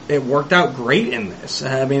it worked out great in this.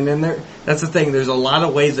 I mean, that's the thing. There's a lot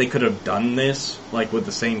of ways they could have done this, like with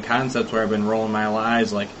the same concepts, where I've been rolling my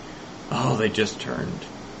eyes, like, oh, they just turned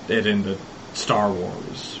it into Star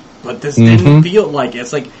Wars. But this didn't feel like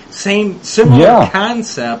it's like similar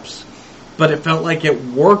concepts, but it felt like it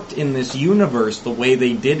worked in this universe the way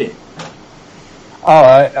they did it. Oh,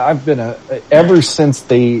 I've been ever since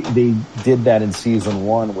they did that in season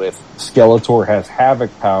 1 with Skeletor has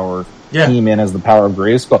Havoc power, He-Man has the power of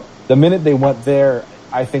Grayskull. The minute they went there,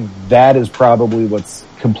 I think that is probably what's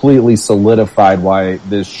completely solidified why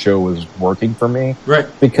this show is working for me. Right.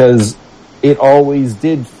 Because it always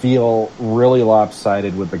did feel really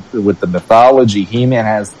lopsided with the mythology. He-Man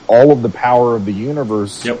has all of the power of the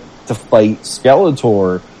universe to fight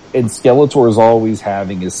Skeletor. And Skeletor is always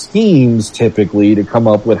having his schemes, typically, to come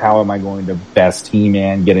up with how am I going to best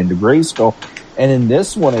He-Man get into Grayskull. And in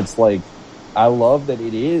this one, it's like, I love that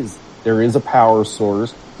there is a power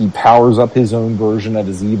source. He powers up his own version of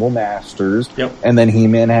his evil masters. And then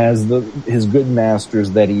He-Man has his good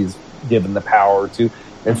masters that he's given the power to.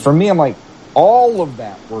 And for me, I'm like, all of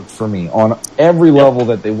that worked for me on every level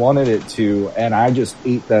that they wanted it to. And I just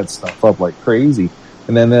ate that stuff up like crazy.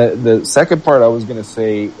 And then the second part I was going to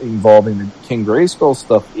say involving the King Grayskull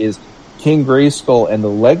stuff is King Grayskull and the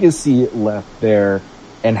legacy left there,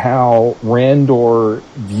 and how Randor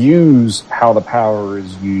views how the power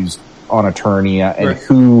is used on Eternia, and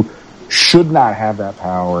who should not have that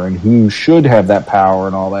power and who should have that power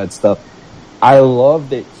and all that stuff. I love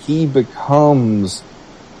that he becomes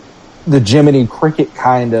Jiminy Cricket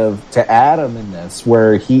kind of to Adam in this,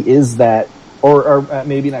 where he is that, or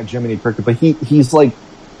maybe not Jiminy Cricket, but he's like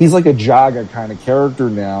a Jaga kind of character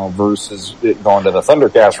now versus going to the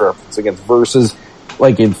Thundercats reference against versus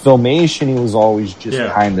like in Filmation, he was always just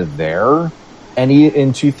kind of there. And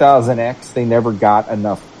in 2000X, they never got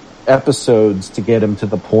enough episodes to get him to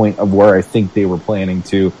the point of where I think they were planning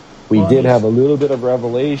to. We did have a little bit of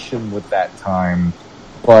revelation with that time,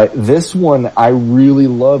 but this one, I really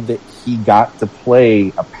love that he got to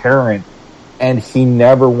play a parent, and he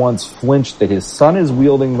never once flinched that his son is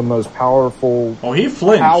wielding the most powerful he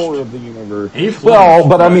flinched. Power of the universe. He flinched, well,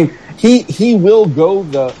 but right. I mean, he will go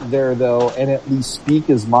there though, and at least speak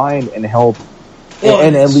his mind and help,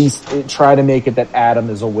 and at least try to make it that Adam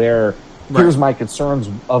is aware. Right. Here's my concerns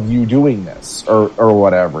of you doing this, or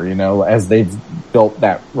whatever, as they've built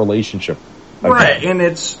that relationship. Again. Right, and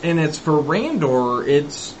it's for Randor,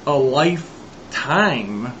 it's a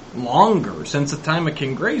lifetime longer since the time of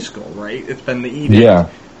King Grayskull, right? It's been the edict. Yeah.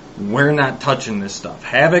 We're not touching this stuff.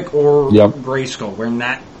 Havoc or Grayskull, we're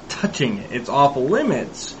not touching it. It's off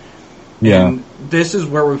limits. Yeah. And this is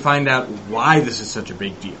where we find out why this is such a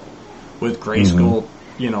big deal. With Grayskull,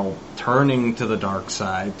 turning to the dark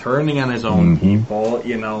side, turning on his own people,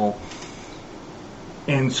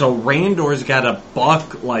 And so Randor's got to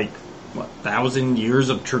buck, 1,000 years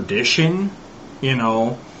of tradition,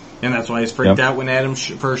 and that's why he's freaked out when Adam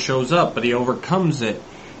first shows up, but he overcomes it.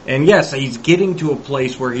 And yes, he's getting to a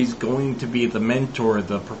place where he's going to be the mentor,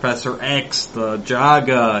 the Professor X, the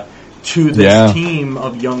Jaga, to this team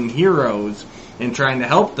of young heroes and trying to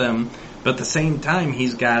help them. But at the same time,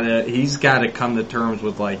 he's got to come to terms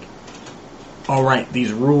with all right,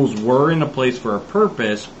 these rules were in a place for a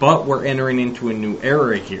purpose, but we're entering into a new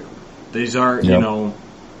era here. These are,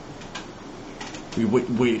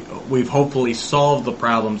 we've hopefully solved the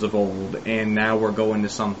problems of old, and now we're going to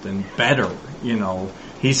something better.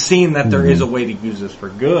 He's seen that there is a way to use this for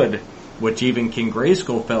good, which even King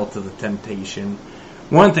Grayskull fell to the temptation.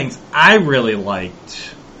 One of the things I really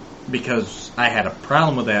liked, because I had a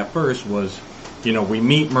problem with that first, was, we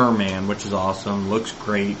meet Merman, which is awesome, looks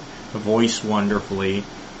great, voiced wonderfully.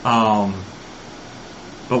 But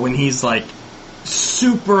when he's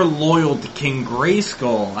super loyal to King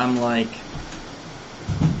Grayskull, I'm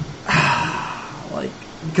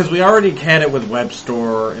because we already had it with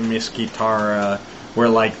Webstor and Miss Kitara,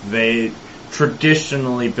 where they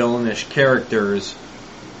traditionally villainous characters,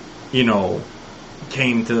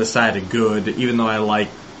 came to the side of good. Even though I like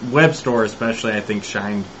Webstor especially, I think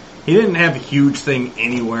shined. He didn't have a huge thing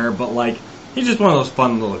anywhere, but he's just one of those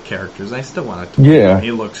fun little characters. I still want to talk to him.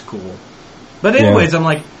 He looks cool. But anyways,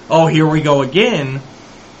 I'm oh, here we go again.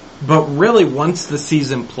 But really, once the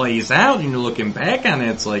season plays out and you're looking back on it,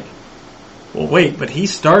 it's well, wait, but he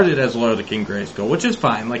started as loyal to King Grayskull, which is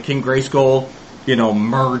fine. King Grayskull,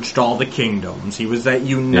 merged all the kingdoms. He was that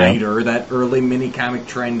uniter, that early mini-comic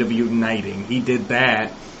trend of uniting. He did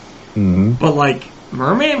that. Mm-hmm. But,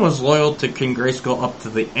 Merman was loyal to King Grayskull up to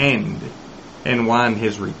the end and wanted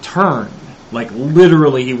his return.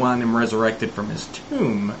 Literally, he wanted him resurrected from his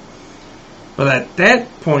tomb. But at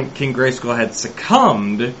that point, King Grayskull had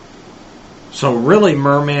succumbed. So really,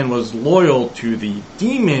 Merman was loyal to the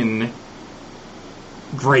demon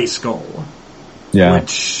Grayskull. Yeah.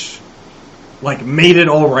 Which, made it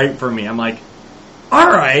alright for me. I'm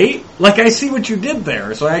alright. I see what you did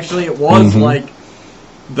there. So actually, it was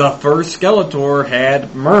the first Skeletor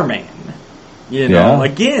had Merman.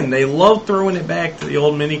 Again, they love throwing it back to the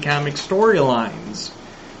old mini-comic storylines.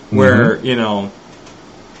 Where,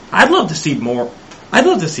 I'd love to see more. I'd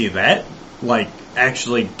love to see that,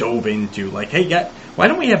 actually dove into. Hey, why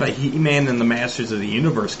don't we have a He-Man and the Masters of the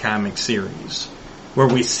Universe comic series? Where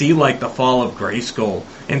we see, the fall of Grayskull.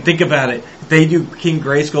 And think about it. They do King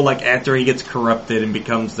Grayskull, after he gets corrupted and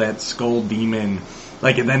becomes that skull demon.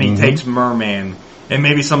 And then he takes Merman. And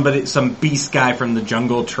maybe some beast guy from the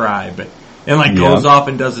Jungle Tribe. And, goes off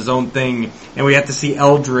and does his own thing. And we have to see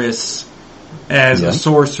Eldris as a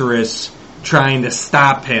sorceress trying to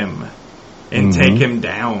stop him and take him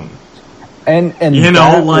down. And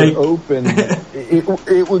would open,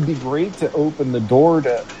 it would be great to open the door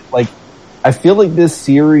to, I feel like this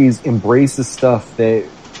series embraces stuff that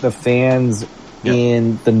the fans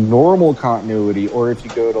in the normal continuity, or if you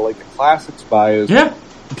go to the classics bios,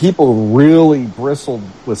 people really bristled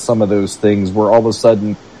with some of those things where all of a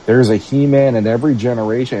sudden there's a He-Man in every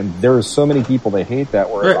generation, and there are so many people that hate that,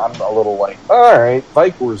 where I'm a little alright,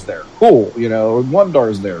 Vicor's there, cool,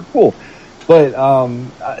 Wundar's there, cool. But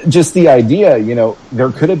just the idea,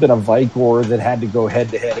 there could have been a Vicor that had to go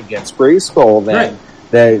head-to-head against Grayskull then,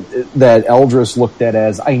 that Eldris looked at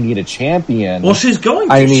as, I need a champion. Well, she's going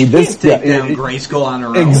to. She can't take down Grayskull on her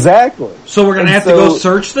own. Exactly. So we're going to have to go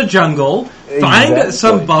search the jungle, find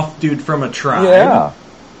some buff dude from a tribe.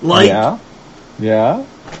 Yeah.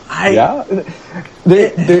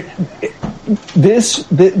 The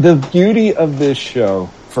beauty of this show,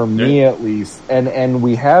 for me at least, and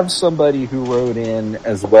we have somebody who wrote in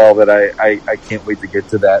as well that I can't wait to get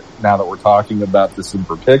to that now that we're talking about this in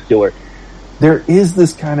particular. There is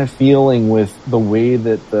this kind of feeling with the way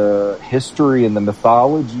that the history and the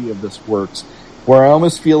mythology of this works, where I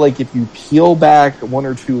almost feel like if you peel back one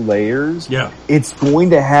or two layers, it's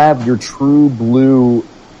going to have your true blue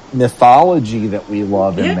mythology that we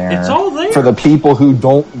love in there. It's all there. For the people who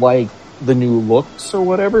don't like the new looks or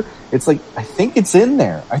whatever, it's like, I think it's in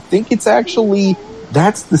there. I think it's actually,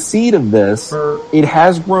 that's the seed of this. It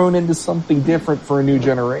has grown into something different for a new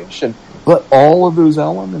generation, but all of those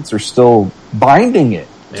elements are still binding it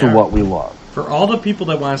to what we love. For all the people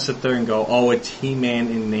that want to sit there and go, oh, it's He-Man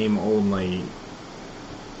in name only,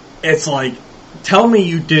 it's like, tell me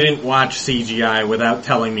you didn't watch CGI without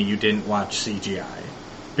telling me you didn't watch CGI.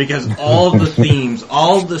 Because all the themes,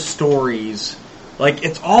 all the stories, like,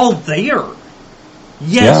 it's all there.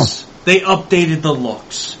 Yes, they updated the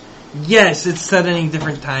looks. Yes, it's set in a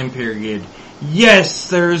different time period. Yes,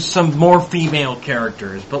 there's some more female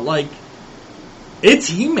characters. But, like, it's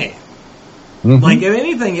He-Man. Mm-hmm. Like, if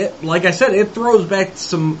anything, like I said, it throws back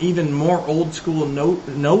some even more old school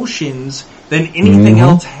notions than anything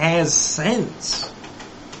else has since.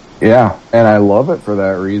 Yeah, and I love it for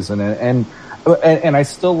that reason. And I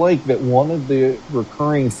still like that one of the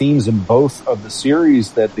recurring themes in both of the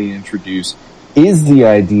series that they introduce is the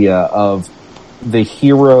idea of the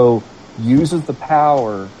hero uses the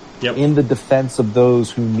power in the defense of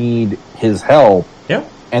those who need his help,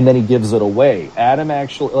 and then he gives it away. Adam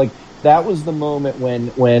actually, like, that was the moment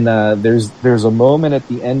when there's a moment at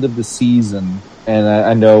the end of the season, and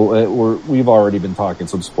I know we've already been talking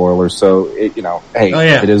some spoilers, so it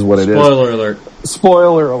is what it is.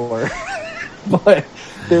 Spoiler alert. But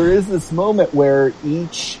there is this moment where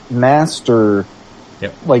each master,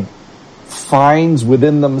 like, finds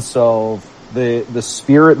within themselves the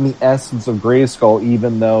spirit and the essence of Grayskull,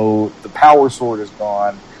 even though the power sword is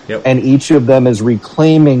gone. And each of them is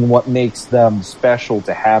reclaiming what makes them special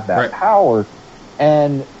to have that power.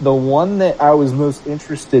 And the one that I was most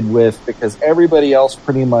interested with, because everybody else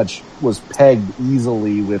pretty much was pegged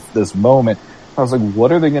easily with this moment, I was like,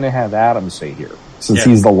 what are they going to have Adam say here? Since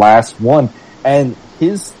he's the last one. And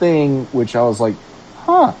his thing, which I was like,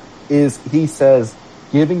 is he says,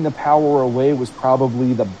 giving the power away was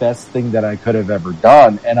probably the best thing that I could have ever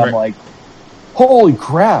done. And I'm like, holy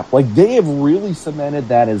crap. Like, they have really cemented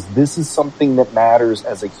that as this is something that matters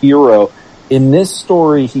as a hero. In this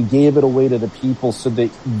story, he gave it away to the people so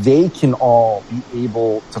that they can all be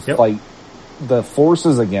able to fight the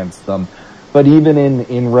forces against them. But even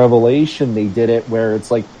in Revelation, they did it where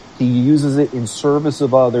it's like, he uses it in service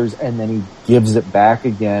of others and then he gives it back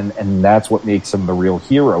again, and that's what makes him the real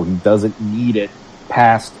hero. He doesn't need it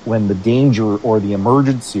past when the danger or the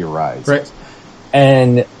emergency arises. Right.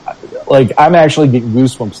 And, like, I'm actually getting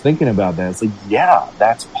goosebumps thinking about that. It's like, yeah,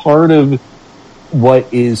 that's part of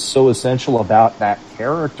what is so essential about that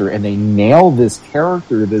character, and they nailed this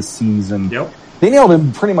character this season. They nailed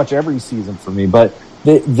him pretty much every season for me, but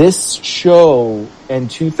this show and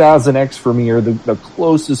 2000X for me are the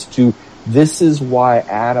closest to, this is why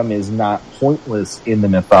Adam is not pointless in the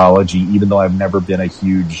mythology, even though I've never been a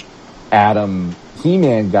huge Adam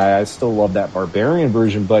He-Man guy. I still love that Barbarian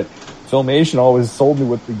version, but Filmation always sold me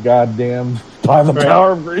with the goddamn by the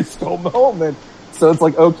power of Grayskull moment. So it's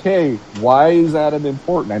like, okay, why is Adam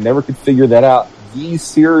important? I never could figure that out. These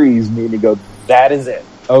series made me go, that is it.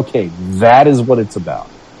 Okay, that is what it's about.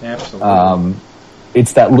 Absolutely.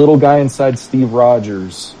 It's that little guy inside Steve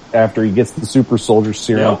Rogers after he gets the super soldier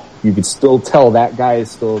serum. You can still tell that guy is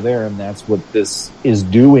still there, and that's what this is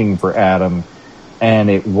doing for Adam, and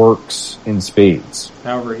it works in spades.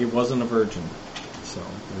 However, he wasn't a virgin, so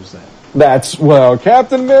there's that. That's, well,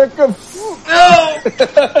 Captain America. All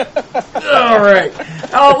right.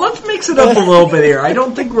 Let's mix it up a little bit here. I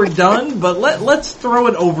don't think we're done, but let's throw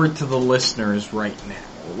it over to the listeners right now.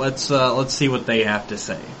 Let's see what they have to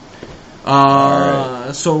say.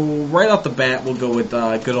 So right off the bat, we'll go with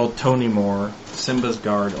good old Tony Moore, Simba's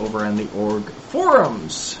Guard, over on the org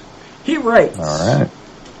forums. He writes, all right.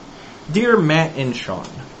 Dear Matt and Sean,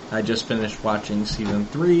 I just finished watching Season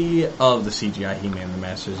 3 of the CGI He-Man The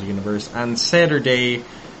Masters of the Universe on Saturday,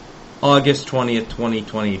 August 20th,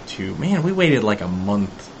 2022. Man, we waited like a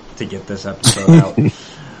month to get this episode out.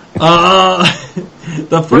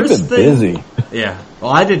 The first thing... busy. Yeah.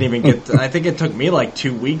 Well, I didn't even get I think it took me like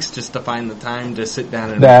 2 weeks just to find the time to sit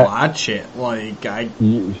down and watch it. Like,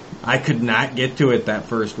 I could not get to it that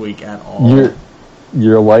first week at all.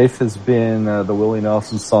 Your life has been the Willie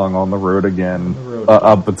Nelson song "On the Road Again"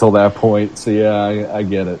 up until that point. So yeah, I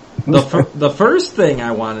get it. The first thing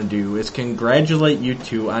I want to do is congratulate you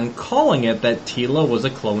two on calling it that Teela was a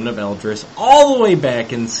clone of Eldris all the way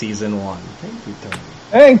back in season 1. Thank you, Tony.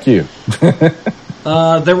 Thank you.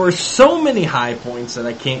 There were so many high points that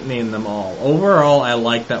I can't name them all. Overall, I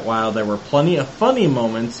liked that while there were plenty of funny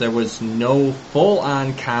moments, there was no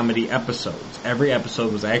full-on comedy episodes. Every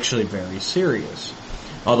episode was actually very serious.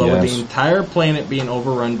 Although with the entire planet being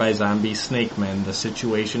overrun by zombie snake men, the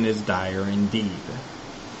situation is dire indeed.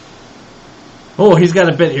 Oh, he's got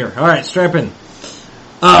a bit here. Alright, strap in.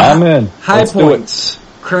 I'm in. High points.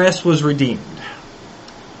 Cress was redeemed.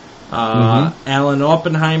 Alan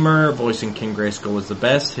Oppenheimer, voicing King Grayskull, was the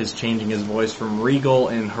best. His changing his voice from regal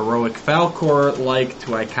and heroic Falkor-like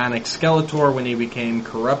to iconic Skeletor when he became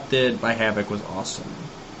corrupted by Havoc was awesome.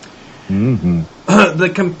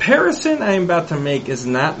 The comparison I'm about to make is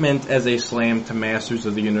not meant as a slam to Masters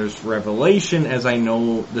of the Universe Revelation, as I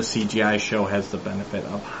know the CGI show has the benefit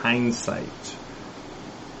of hindsight.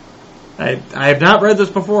 I have not read this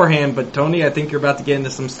beforehand, but Tony, I think you're about to get into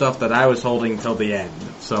some stuff that I was holding till the end.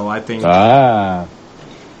 So I think... the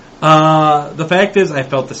fact is, I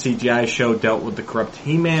felt the CGI show dealt with the corrupt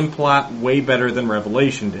He-Man plot way better than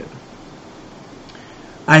Revelation did.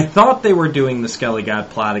 I thought they were doing the Skelly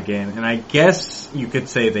God plot again, and I guess you could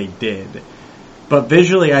say they did. But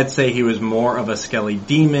visually, I'd say he was more of a Skelly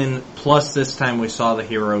demon, plus this time we saw the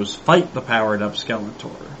heroes fight the powered-up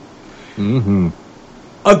Skeletor.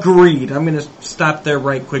 Agreed. I'm going to stop there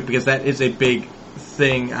right quick, because that is a big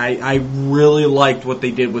thing. I really liked what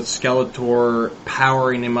they did with Skeletor,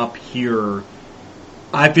 powering him up here.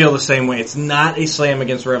 I feel the same way. It's not a slam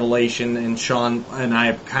against Revelation, and Sean and I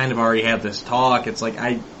have kind of already had this talk. It's like,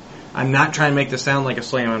 I'm not trying to make this sound like a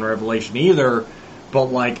slam on Revelation either, but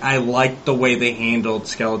like, I liked the way they handled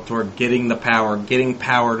Skeletor getting the power, getting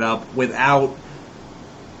powered up without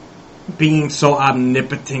being so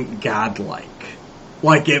omnipotent godlike.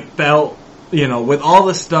 Like, it felt, you know, with all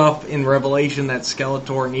the stuff in Revelation that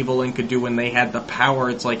Skeletor and Evil-Lyn could do when they had the power,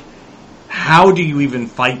 it's like, how do you even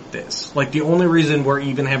fight this? Like, the only reason we're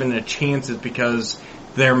even having a chance is because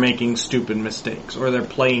they're making stupid mistakes, or they're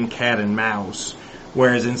playing cat and mouse.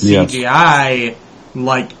 Whereas in CGI,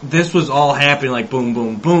 like, this was all happening, like, boom,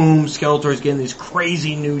 boom, boom, Skeletor's getting these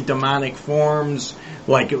crazy new demonic forms,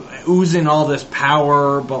 like, oozing all this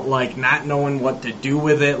power, but, like, not knowing what to do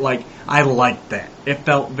with it. Like, I liked that. It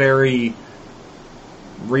felt very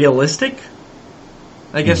realistic,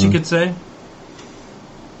 I guess you could say.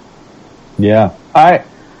 Yeah,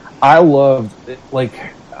 I loved it. Like,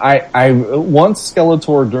 I once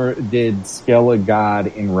Skeletor did Skella God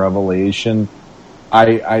in Revelation,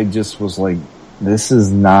 I just was like, this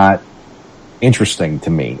is not interesting to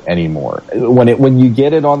me anymore. When you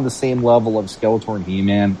get it on the same level of Skeletor and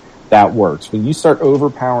He-Man, that works. When you start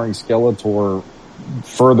overpowering Skeletor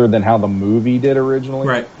further than how the movie did originally,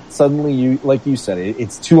 right, suddenly you, like you said,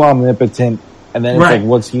 it's too omnipotent. And then it's like,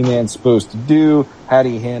 what's He-Man supposed to do? How do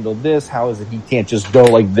you handle this? How is it he can't just go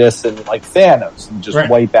like this and like Thanos and just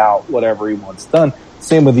wipe out whatever he wants done?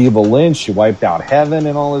 Same with Evil-Lyn. She wiped out Heaven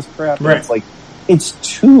and all this crap. Right. It's like, it's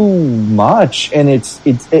too much. And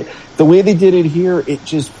the way they did it here, it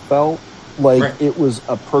just felt like it was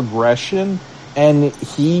a progression. And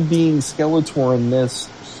he being Skeletor in this,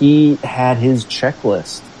 he had his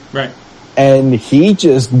checklist. Right. And he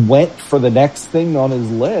just went for the next thing on his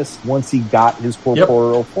list once he got his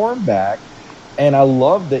corporeal form back. And I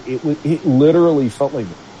love that it literally felt like,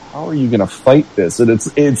 how are you going to fight this? And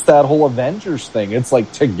it's that whole Avengers thing. It's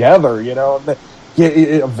like together, you know,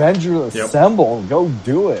 Avengers assemble, go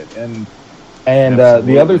do it. And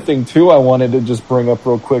the other thing too, I wanted to just bring up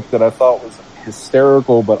real quick that I thought was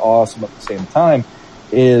hysterical but awesome at the same time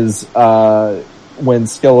is, when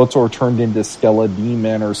Skeletor turned into Skella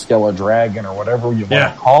Demon or Skella Dragon or whatever you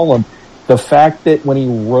want to call him, the fact that when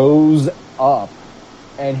he rose up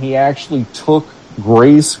and he actually took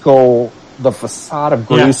Grayskull, the facade of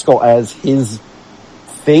Grayskull as his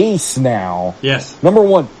face now. Yes. Number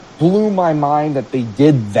one, blew my mind that they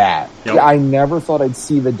did that. Yep. I never thought I'd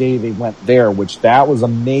see the day they went there, which that was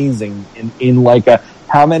amazing in like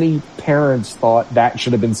how many parents thought that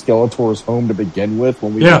should have been Skeletor's home to begin with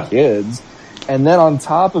when we were kids. And then on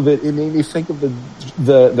top of it, it made me think of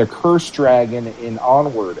the Curse Dragon in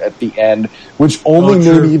Onward at the end, which only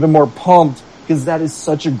made me even more pumped because that is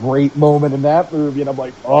such a great moment in that movie. And I'm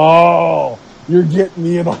like, oh, you're getting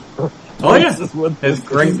me in a Oh yeah, it's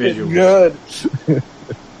great visuals. Good.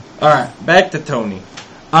 All right, back to Tony.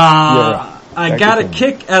 I got a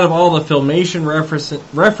kick out of all the Filmation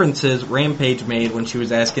references Rampage made when she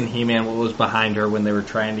was asking He-Man what was behind her when they were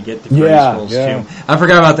trying to get to Grayskull's tomb. I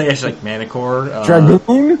forgot about that. She's like, Manticore?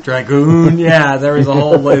 Dragoon? Yeah, there was a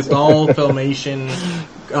whole list, all Filmation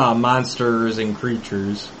monsters and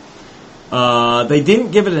creatures. They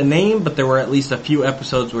didn't give it a name, but there were at least a few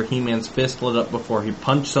episodes where He-Man's fist lit up before he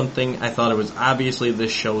punched something. I thought it was obviously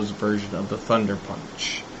this show's version of the Thunder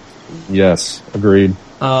Punch. Yes, agreed.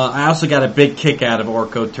 I also got a big kick out of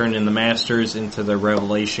Orko turning the Masters into their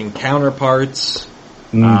Revelation counterparts.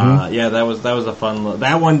 Mm-hmm. Yeah, that was a fun look.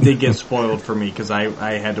 That one did get spoiled for me because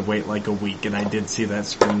I had to wait like a week, and I did see that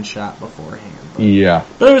screenshot beforehand.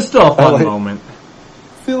 But it was still a fun moment.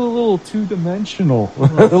 Feel a little two-dimensional.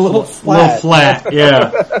 a little flat.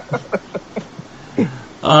 Yeah.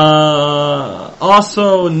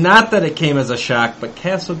 Also, not that it came as a shock, but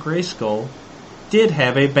Castle Grayskull did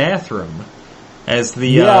have a bathroom, as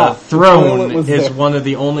the throne is one of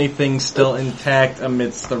the only things still intact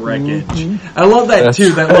amidst the wreckage. Mm-hmm. I love that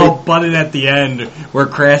too, that little button at the end where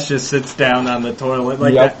Crash just sits down on the toilet,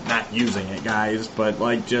 like not using it, guys, but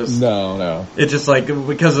like just... No. It's just like,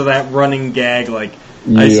 because of that running gag, like,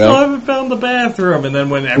 I still haven't found the bathroom, and then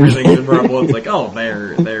when everything's in rubble, it's like, oh,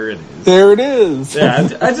 there it is. There it is. Yeah,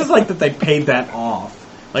 I just like that they paid that off.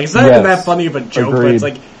 Like, it's not even that funny of a joke, but it's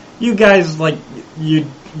like, you guys, like, you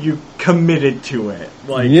committed to it.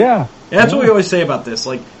 Like, that's what we always say about this.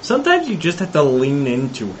 Like, sometimes you just have to lean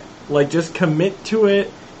into it. Like, just commit to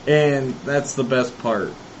it, and that's the best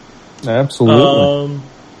part. Absolutely.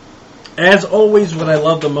 As always, what I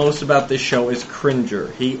love the most about this show is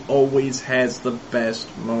Cringer. He always has the best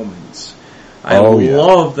moments. I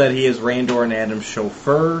love that he is Randor and Adam's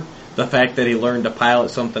chauffeur. The fact that he learned to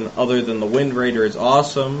pilot something other than the Wind Raider is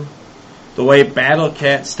awesome. The way Battle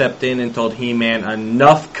Cat stepped in and told He-Man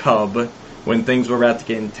enough, cub, when things were about to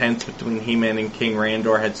get intense between He-Man and King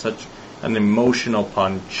Randor had such an emotional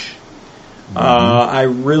punch. Mm-hmm. I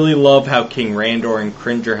really love how King Randor and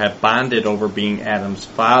Cringer have bonded over being Adam's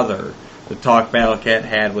father. The talk Battle Cat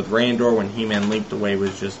had with Randor when He-Man leaped away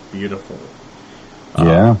was just beautiful.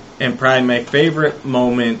 And probably my favorite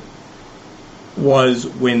moment was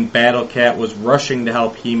when Battle Cat was rushing to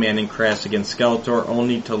help He-Man and crash against Skeletor,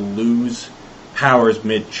 only to lose powers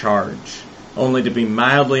mid-charge, only to be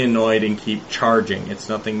mildly annoyed and keep charging. It's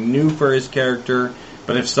nothing new for his character,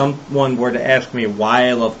 but if someone were to ask me why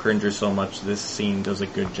I love Cringer so much, this scene does a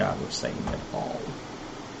good job of saying it all.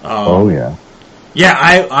 Yeah,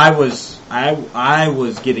 I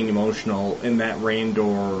was getting emotional in that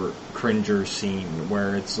Randor Cringer scene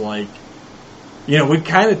where it's like, you know, we've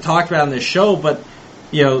kind of talked about in this show, but,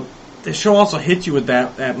 you know, the show also hits you with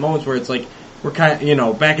that moments where it's like, we're kind of, you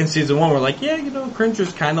know, back in season 1, we're like, yeah, you know,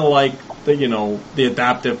 Cringer's kind of like the, you know, the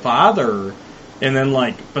adoptive father. And then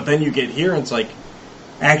like, but then you get here and it's like,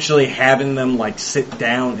 actually having them like sit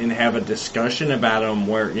down and have a discussion about him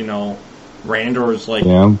where, you know, Randor's like,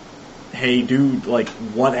 hey dude, like,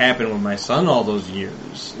 what happened with my son all those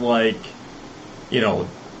years? Like, you know,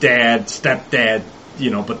 dad, stepdad, you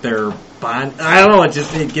know, but they're bond. I don't know,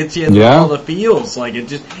 it gets you into all the feels. Like,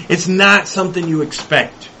 it's not something you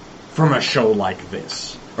expect from a show like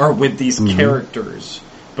this, or with these characters.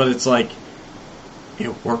 But it's like,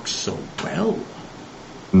 it works so well.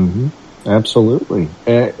 Mm-hmm. Absolutely.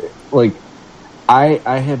 Like, I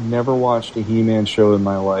have never watched a He-Man show in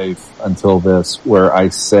my life until this, where I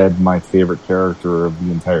said my favorite character of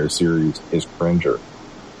the entire series is Cringer.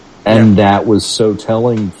 And that was so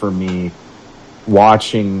telling for me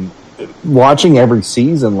watching every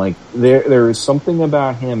season. Like, there is something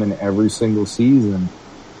about him in every single season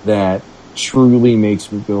that truly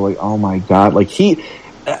makes me go like, oh my god. Like,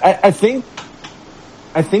 I think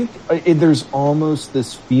there's almost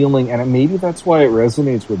this feeling, and maybe that's why it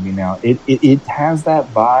resonates with me now. It has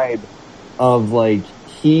that vibe of like,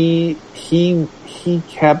 he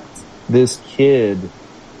kept this kid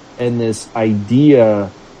and this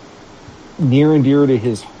idea near and dear to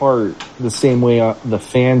his heart the same way the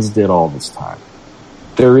fans did all this time.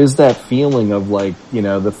 There is that feeling of like, you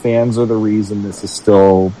know, the fans are the reason this is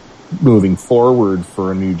still moving forward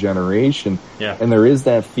for a new generation. Yeah. And there is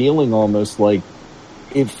that feeling almost like,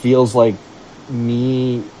 it feels like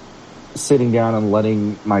me sitting down and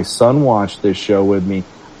letting my son watch this show with me.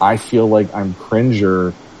 I feel like I'm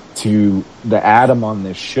Cringer to the Adam on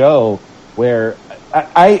this show, where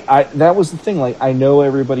I that was the thing. Like, I know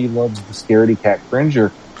everybody loves the scaredy cat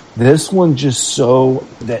Cringer. This one just the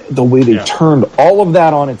way they turned all of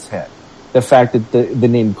that on its head. The fact that the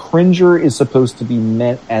name Cringer is supposed to be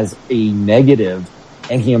meant as a negative,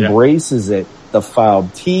 and he embraces it. The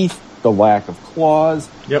filed teeth, the lack of claws,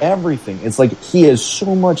 everything. It's like he has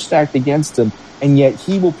so much stacked against him, and yet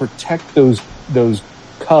he will protect those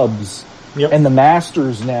cubs and the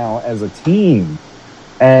Masters now as a team.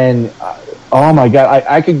 And oh my God,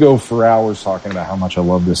 I could go for hours talking about how much I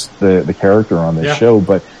love the character on this show,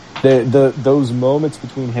 but those moments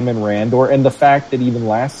between him and Randor, and the fact that even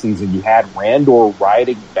last season you had Randor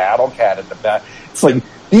riding Battle Cat at the back, it's like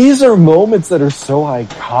these are moments that are so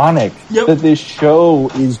iconic that this show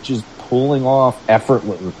is just pulling off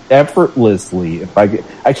effortlessly. If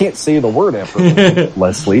I can't say the word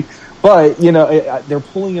effortlessly, but you know they're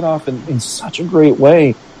pulling it off in such a great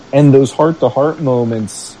way. And those heart-to-heart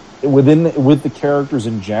moments with the characters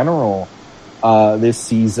in general this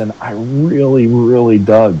season, I really, really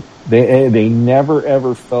dug. They never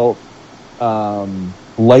ever felt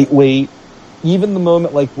lightweight. Even the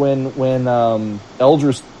moment like when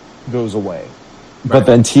Eldris goes away, but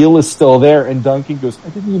then Teal is still there, and Duncan goes, "I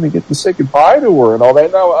didn't even get to say goodbye to her," and all that.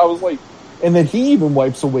 And I was like, and then he even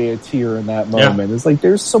wipes away a tear in that moment. It's like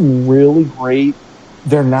there's some really great.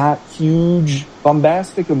 They're not huge,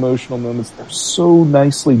 bombastic, emotional moments. They're so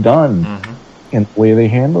nicely done in the way they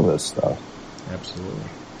handle this stuff. Absolutely.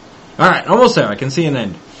 All right, almost there. I can see an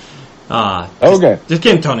end. Okay. Just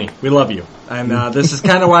kidding, Tony. We love you. And this is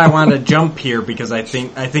kind of why I wanted to jump here, because I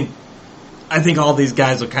think all these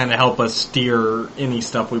guys will kind of help us steer any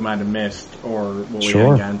stuff we might have missed or what we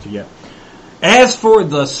haven't gotten to yet. As for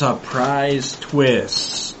the surprise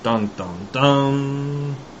twists, dun dun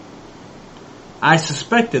dun. I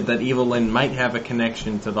suspected that Evil-Lyn might have a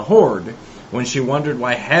connection to the Horde when she wondered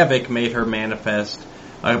why Havoc made her manifest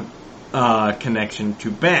a connection to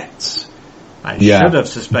bats. I should have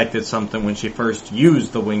suspected something when she first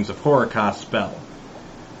used the Wings of Horikoth spell.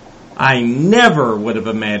 I never would have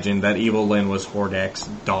imagined that Evil-Lyn was Hordak's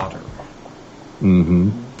daughter.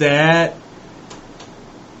 That...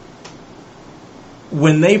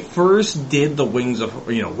 When they first did the Wings of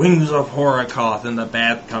Horikoth and the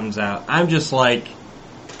bat comes out, I'm just like,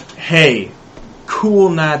 hey, cool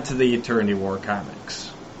nod to the Eternity War comics.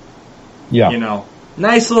 Yeah. You know,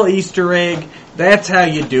 nice little Easter egg. That's how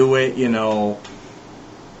you do it, you know,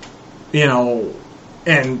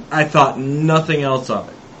 and I thought nothing else of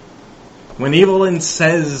it. When Evil-Lyn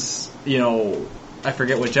says, you know, I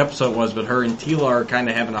forget which episode it was, but her and Teela are kind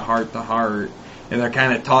of having a heart-to-heart. And they're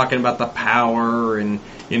kind of talking about the power and,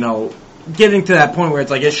 you know, getting to that point where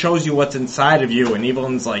it's like, it shows you what's inside of you. And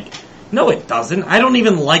Evil-Lyn's like, no, it doesn't. I don't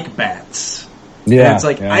even like bats. Yeah. And it's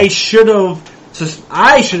like, I should have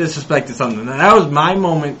suspected something. And that was my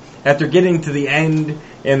moment after getting to the end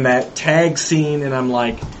in that tag scene. And I'm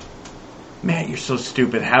like, Matt, you're so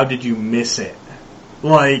stupid. How did you miss it?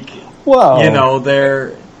 Like, well, you know,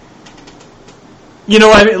 they're... You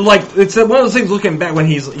know, I mean, like, it's one of those things looking back when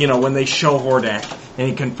he's, you know, when they show Hordak and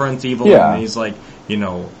he confronts Evil-Lyn and he's like, you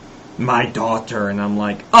know, my daughter, and I'm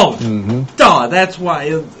like, oh, duh, that's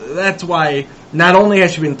why not only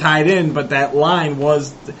has she been tied in, but that line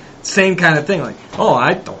was the same kind of thing, like, oh,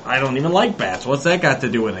 I don't even like bats, what's that got to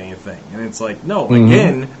do with anything? And it's like, no,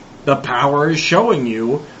 again, the power is showing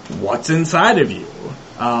you what's inside of you.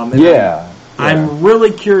 I'm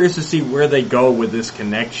really curious to see where they go with this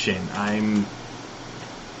connection.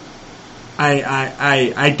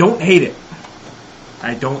 I don't hate it.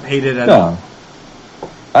 I don't hate it at all.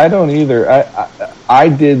 I don't either. I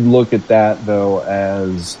did look at that though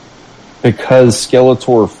as because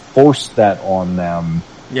Skeletor forced that on them.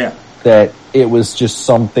 Yeah. That it was just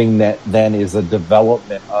something that then is a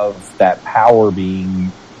development of that power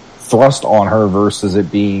being thrust on her versus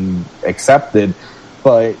it being accepted.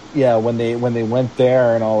 But yeah, when they went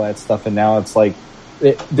there and all that stuff, and now it's like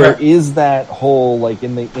there is that whole, like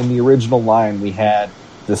in the original line we had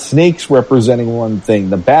the snakes representing one thing,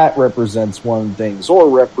 the bat represents one thing, Zor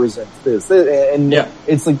represents this, and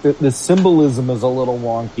it's like the symbolism is a little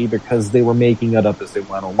wonky because they were making it up as they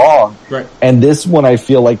went along. Right. And this one, I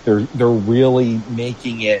feel like they're really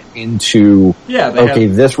making it into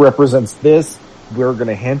this represents this. We're going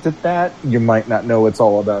to hint at that. You might not know it's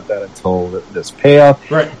all about that until this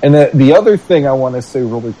payoff. Right. And the other thing I want to say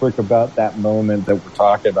really quick about that moment that we're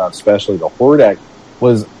talking about, especially the Hordak,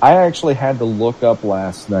 was I actually had to look up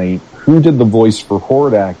last night who did the voice for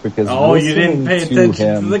Hordak because you didn't pay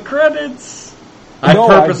attention to the credits. I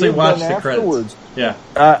purposely watched the credits. Yeah.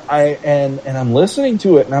 And I'm listening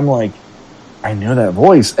to it and I'm like, I know that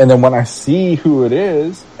voice. And then when I see who it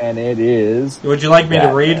is, and it is... Would you like me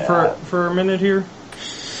to read for a minute here?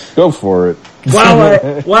 Go for it.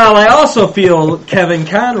 While I also feel Kevin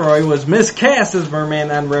Conroy was miscast as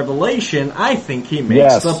Merman on Revelation, I think he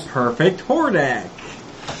makes the perfect Hordak.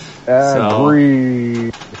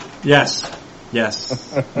 Agreed. Yes.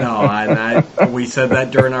 No, we said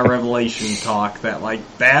that during our Revelation talk, that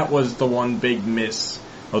that was the one big miss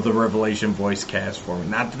of the Revelation voice cast for me.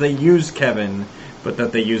 Not that they used Kevin, but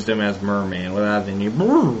that they used him as Merman without any,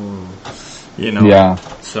 Yeah.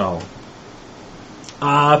 So,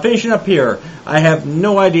 finishing up here, I have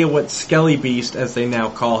no idea what Skelly Beast, as they now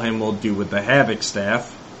call him, will do with the Havoc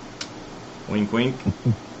staff. Wink, wink.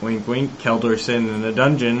 Wink, wink. Kelderson in a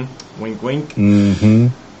dungeon. Wink, wink. Mm-hmm.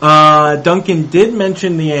 Duncan did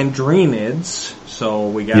mention the Andrenids, so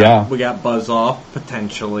we got Buzz Off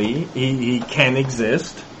potentially. He can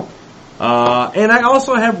exist. And I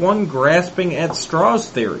also have one grasping at straws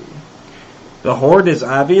theory. The Horde is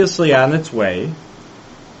obviously on its way.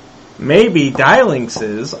 Maybe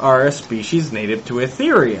Dialyxes are a species native to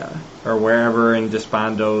Etheria, or wherever in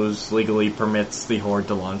Despondos legally permits the Horde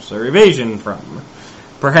to launch their invasion from.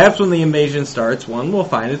 Perhaps when the invasion starts, one will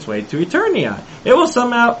find its way to Eternia. It will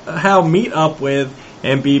somehow meet up with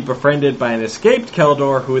and be befriended by an escaped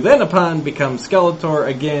Keldor, who then, upon becomes Skeletor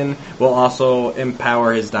again, will also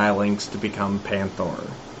empower his Dialynx to become Panther.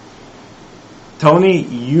 Tony,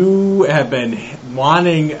 you have been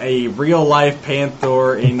wanting a real-life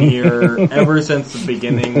Panther in here ever since the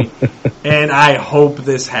beginning, and I hope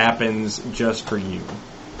this happens just for you.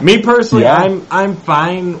 Me personally, I'm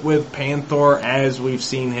fine with Panther as we've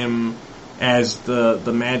seen him as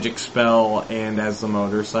the magic spell and as the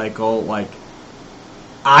motorcycle.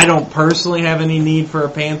 I don't personally have any need for a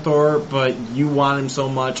Panther, but you want him so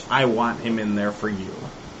much, I want him in there for you.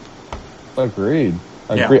 Agreed.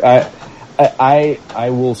 Yeah. I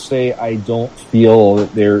will say I don't feel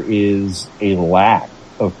that there is a lack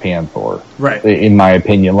of Panther. Right. In my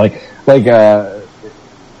opinion.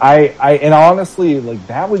 And honestly,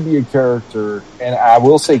 that would be a character, and I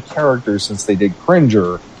will say character since they did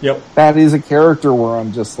Cringer. Yep. That is a character where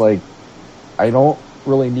I'm just I don't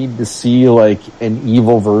really need to see an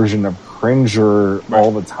evil version of Cringer all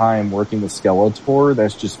the time working with Skeletor.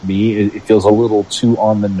 That's just me. It feels a little too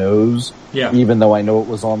on the nose. Yeah. Even though I know it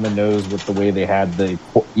was on the nose with the way they had the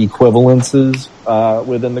equivalences,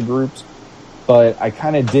 within the groups. But I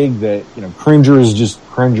kind of dig that, Cringer is just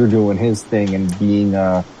Cringer doing his thing and being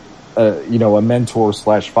a mentor /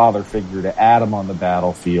 father figure to Adam on the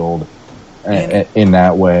battlefield in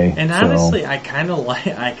that way. And honestly, I kind of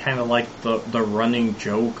like the running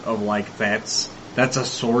joke of that's a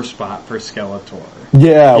sore spot for Skeletor.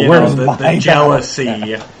 Yeah, the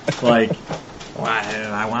jealousy,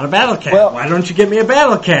 I want a Battle Cat. Well, why don't you get me a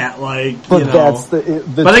Battle Cat? That's the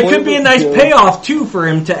but it could be a nice payoff too for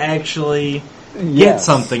him to actually get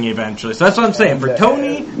something eventually. So that's what I'm saying. For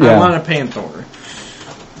Tony, I want a Panther.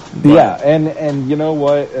 Yeah, and you know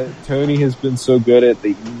what? Tony has been so good at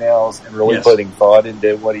the emails and really putting thought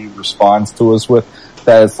into what he responds to us with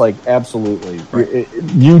that it's absolutely,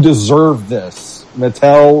 you deserve this.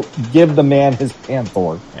 Mattel, give the man his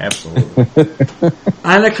Panther. Absolutely.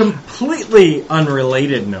 On a completely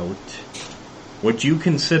unrelated note, would you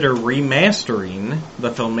consider remastering the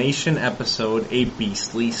Filmation episode A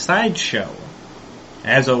Beastly Sideshow?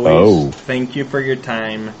 As always, thank you for your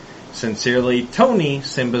time. Sincerely, Tony,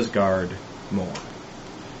 Simba's Guard, more.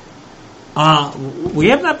 We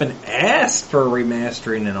have not been asked for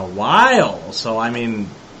remastering in a while, so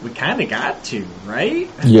we kind of got to, right?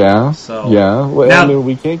 Yeah. Well, now,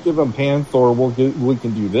 we can't give him Panther. We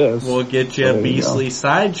can do this. We'll get you a Beastly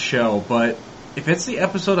Sideshow, but if it's the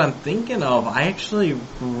episode I'm thinking of, I actually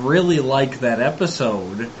really like that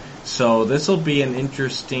episode. So this will be an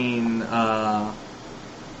interesting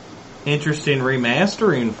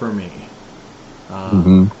remastering for me.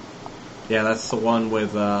 Yeah, that's the one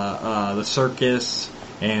with the circus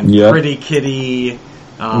and Pretty Kitty.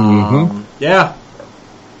 Yeah.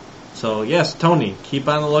 So yes, Tony, keep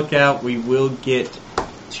on the lookout. We will get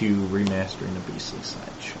to remastering a Beastly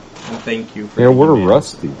Sideshow. And thank you for we're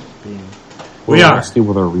rusty. We are rusty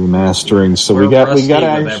with our remastering, so we got to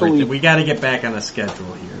actually we got to get back on the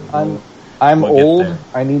schedule here. I'm old.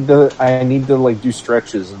 I need to do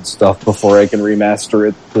stretches and stuff before I can remaster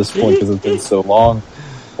it at this point because it's been so long.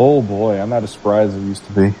 Oh boy, I'm not as spry as I used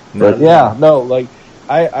to be. But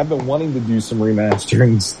I've been wanting to do some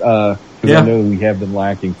remasterings because I know we have been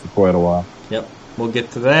lacking for quite a while. Yep, we'll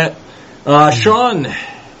get to that. Sean,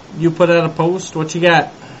 you put out a post. What you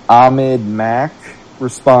got? Ahmed Mack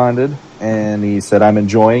responded, and he said, "I'm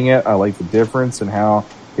enjoying it. I like the difference and how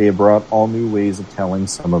they have brought all new ways of telling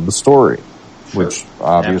some of the story." Sure. Which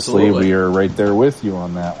obviously we are right there with you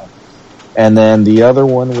on that one. And then the other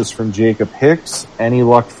one was from Jacob Hicks. Any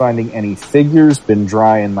luck finding any figures? Been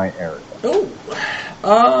dry in my area.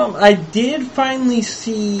 I did finally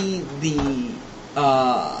see the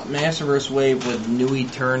Masterverse wave with New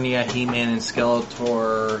Eternia, He-Man, and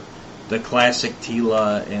Skeletor, the classic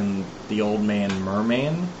Teela, and the Old Man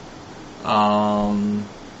Merman.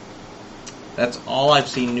 That's all I've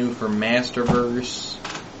seen new for Masterverse.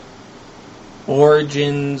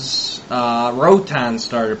 Origins, Roton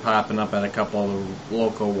started popping up at a couple of the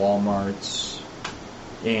local Walmarts,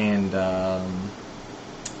 and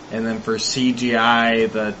then for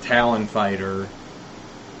CGI, the Talon Fighter.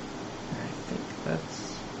 I think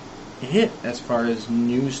that's it as far as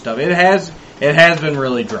new stuff. It has been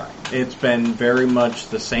really dry. It's been very much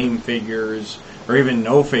the same figures, or even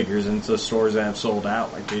no figures, in the stores that have sold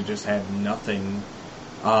out. Like, they just have nothing.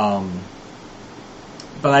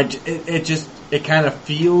 But it kind of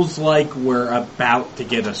feels like we're about to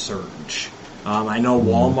get a surge. I know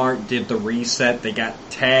Walmart did the reset. They got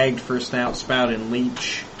tagged for Snout, Spout, and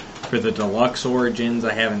Leech for the Deluxe Origins.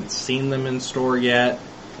 I haven't seen them in store yet.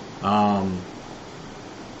 But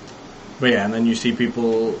yeah, and then you see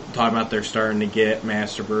people talking about they're starting to get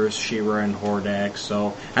Masterverse, She-Ra, and Hordak.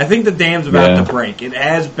 So I think the dam's about to break.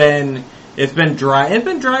 It's been dry. It's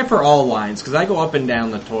been dry for all lines, because I go up and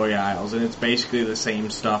down the toy aisles, and it's basically the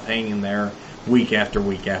same stuff hanging there week after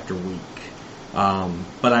week after week.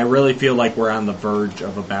 But I really feel like we're on the verge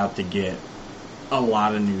of about to get a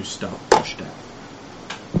lot of new stuff pushed out.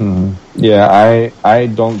 Mm-hmm. Yeah, I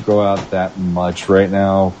don't go out that much right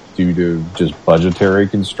now due to just budgetary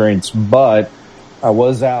constraints, but I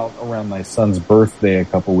was out around my son's birthday a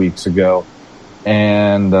couple weeks ago,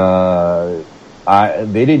 and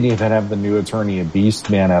they didn't even have the New Eternia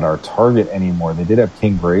Beastman at our Target anymore. They did have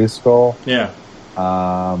King Grayskull. Yeah.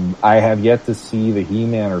 I have yet to see the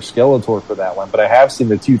He-Man or Skeletor for that one, but I have seen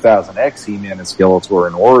the 2000X He-Man and Skeletor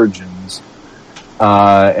in Origins.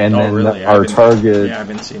 And then really? our Target. Yeah, I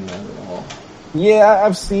haven't seen that at all. Yeah,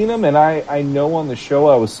 I've seen them, and I know on the show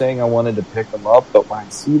I was saying I wanted to pick them up, but when I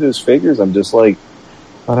see those figures, I'm just like,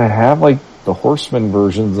 but I have like the Horseman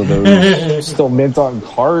versions of those still mint on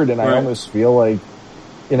card, and I almost feel like,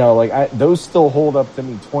 you know, like those still hold up to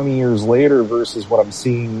me 20 years later versus what I'm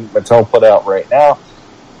seeing Mattel put out right now.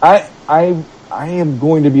 I am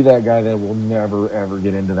going to be that guy that will never ever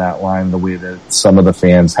get into that line the way that some of the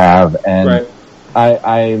fans have, and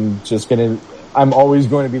I'm always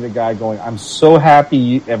going to be the guy going, I'm so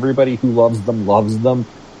happy everybody who loves them,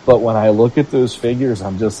 but when I look at those figures,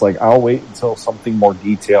 I'm just like, I'll wait until something more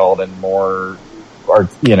detailed and more, or,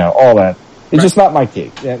 you know, all that. It's just not my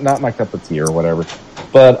cake, not my cup of tea or whatever.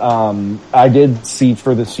 But, I did see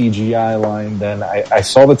for the CGI line, then I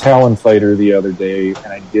saw the Talon Fighter the other day, and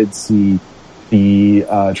I did see the,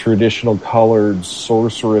 traditional colored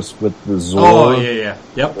Sorceress with the Zor. Oh, yeah.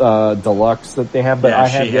 Yep. Deluxe that they have, but I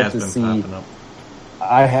have yet to see.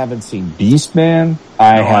 I haven't seen Beastman.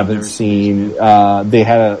 I haven't seen, they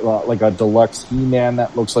had a deluxe He-Man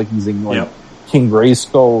that looks like he's in King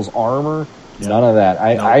Grayskull's armor. Yep. None of that.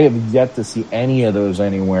 I have yet to see any of those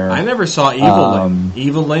anywhere. I never saw Evelyn.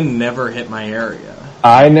 Evelyn never hit my area.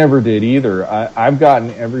 I never did either. I've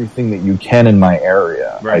gotten everything that you can in my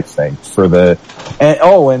area, I think, for the,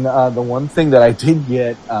 and the one thing that I did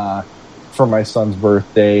get, for my son's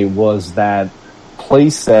birthday was that play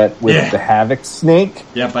set with the Havoc Snake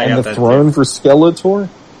and the throne for Skeletor,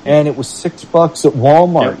 and it was $6 at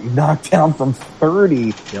Walmart. You knocked down from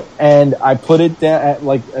 30, and I put it down at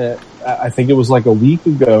I think it was like a week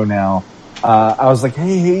ago now. I was like,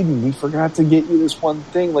 hey Hayden, we forgot to get you this one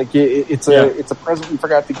thing. Like it's a present we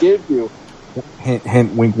forgot to give you. Hint,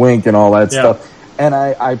 hint, wink, wink, and all that stuff. And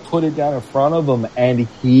I put it down in front of him, and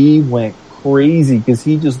he went crazy because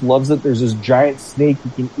he just loves it. There's this giant snake he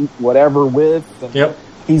can eat whatever with.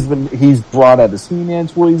 And he's brought out his He-Man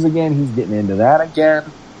toys again. He's getting into that again.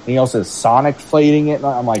 And he also has Sonic fighting it. And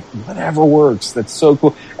I'm like, whatever works. That's so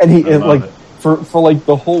cool. And for like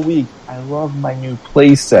the whole week, I love my new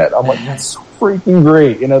play set. I'm like, that's so freaking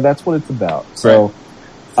great. You know, that's what it's about. So,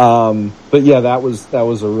 but yeah, that was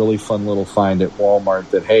a really fun little find at Walmart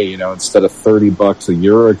that, hey, you know, instead of $30 a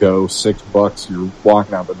year ago, $6, you're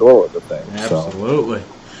walking out the door with the thing. Absolutely. So.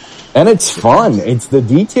 And it's fun. It's the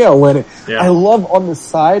detail in it. Yeah. I love on the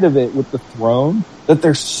side of it with the throne that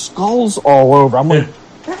there's skulls all over. I'm like,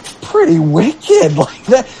 that's pretty wicked. Like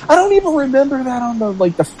that. I don't even remember that on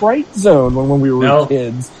the Fright Zone when we were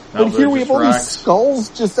kids. But here we have all these skulls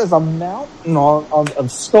just as a mountain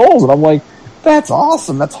of skulls, and I'm like, that's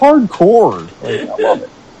awesome. That's hardcore. Like, I love it.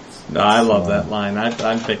 No, I love that line.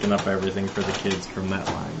 I'm picking up everything for the kids from that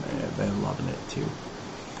line. They're loving it too.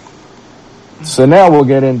 So now we'll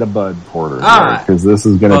get into Bud Porter, because this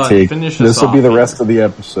is going to this will be the rest of the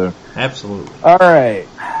episode. Absolutely. All right.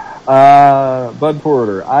 Bud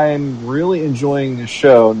Porter, I'm really enjoying the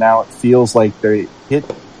show. Now it feels like they hit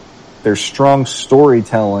their strong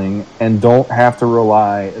storytelling and don't have to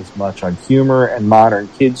rely as much on humor and modern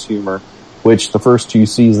kids humor, which the first 2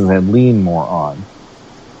 seasons had leaned more on.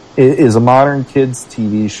 It is a modern kids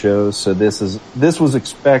TV show, so this was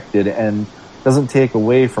expected and doesn't take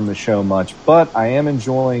away from the show much, but I am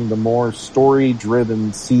enjoying the more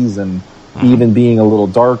story-driven season, even being a little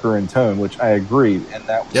darker in tone, which I agree. And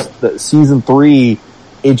that was the season 3,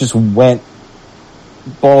 it just went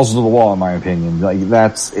balls to the wall, in my opinion. Like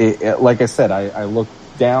that's it, like I said, I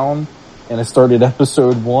looked down and I started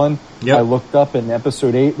episode 1. Yep. I looked up and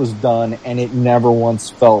episode 8 was done, and it never once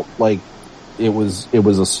felt like it was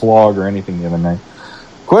a slog or anything the other night.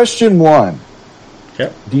 Question 1.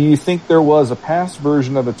 Okay. Do you think there was a past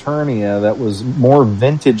version of Eternia that was more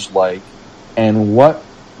vintage-like, and what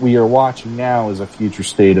we are watching now is a future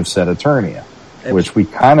state of said Eternia, which we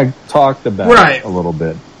kind of talked about a little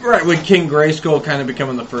bit. Right, with King Grayskull kind of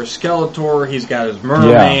becoming the first Skeletor, he's got his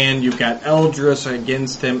Merman, you've got Eldris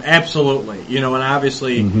against him, absolutely. You know, and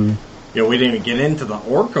obviously, you know, we didn't even get into the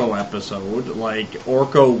Orko episode. Like,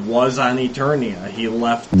 Orko was on Eternia. He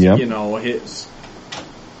left, you know, his,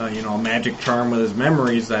 you know, magic charm with his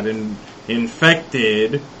memories that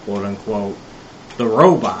infected, quote unquote, the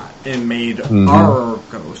robot and made our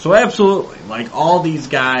Orko. So absolutely, like, all these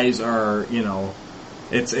guys are, you know,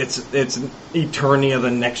 it's Eternia,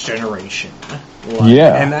 the next generation. Like,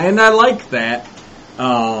 and I like that.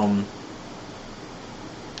 I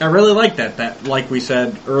really like that. That, like we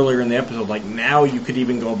said earlier in the episode, like now you could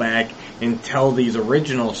even go back and tell these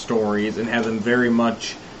original stories and have them very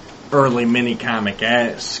much early mini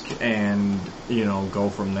comic-esque, and you know, go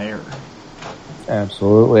from there.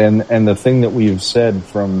 Absolutely, and the thing that we've said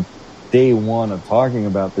from day one of talking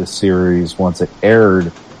about this series once it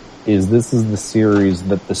aired is this is the series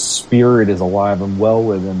that the spirit is alive and well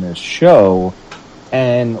within this show.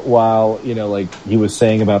 And while, you know, like he was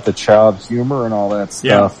saying about the child's humor and all that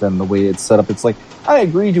stuff and the way it's set up, it's like, I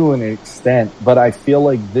agree to an extent, but I feel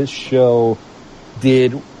like this show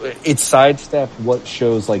it sidestepped what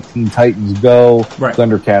shows like Teen Titans Go,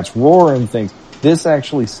 Thundercats Roar and things. This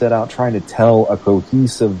actually set out trying to tell a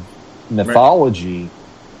cohesive mythology,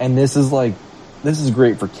 and this is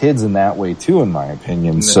great for kids in that way too, in my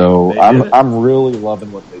opinion. So I'm really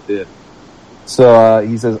loving what they did. So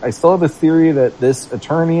he says, I still have a theory that this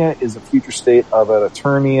Eternia is a future state of an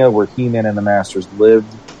Eternia where He-Man and the Masters lived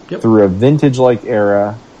through a vintage-like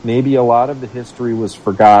era. Maybe a lot of the history was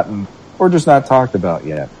forgotten or just not talked about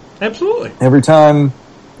yet. Absolutely. Every time,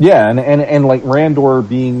 and like Randor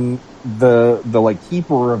being the like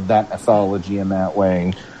keeper of that mythology in that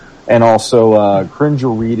way. And also, Cringer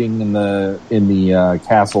reading in the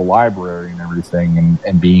castle library and everything,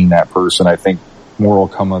 and being that person. I think more will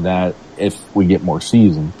come of that if we get more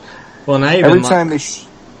season. Well, and I even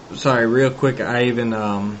sorry, real quick. I even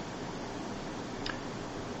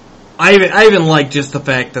like just the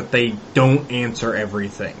fact that they don't answer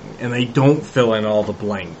everything and they don't fill in all the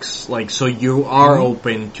blanks. Like, so you are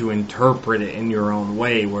open to interpret it in your own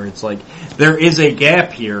way. Where it's like there is a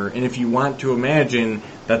gap here, and if you want to imagine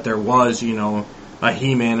that there was, you know, a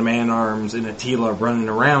He-Man, a Man-Arms, and a Teela running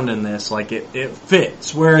around in this, like, it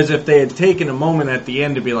fits. Whereas if they had taken a moment at the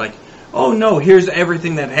end to be like, oh no, here's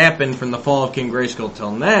everything that happened from the fall of King Grayskull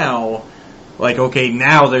till now, like, okay,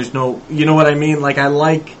 now there's no, you know what I mean? Like, I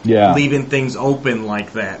like leaving things open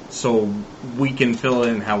like that, so we can fill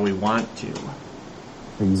in how we want to.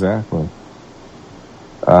 Exactly.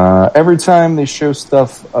 Every time they show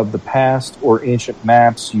stuff of the past or ancient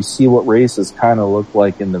maps, you see what races kind of look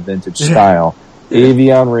like in the vintage style.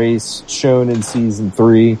 Avian race shown in season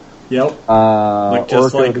 3. Yep.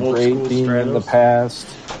 Orko like the Great being in the past.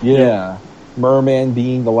 Yeah. Merman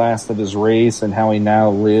being the last of his race and how he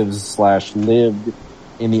now lived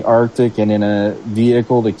in the Arctic and in a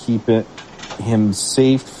vehicle to keep him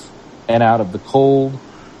safe and out of the cold.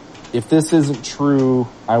 If this isn't true,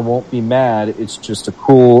 I won't be mad. It's just a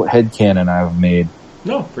cool headcanon I've made.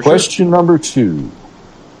 No, for Question number 2.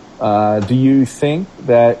 Do you think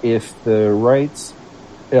that if the rights...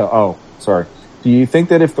 Do you think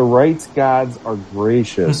that if the rights gods are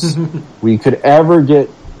gracious, we could ever get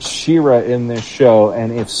She-Ra in this show?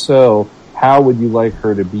 And if so, how would you like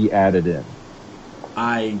her to be added in?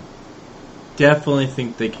 I definitely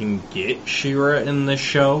think they can get She-Ra in this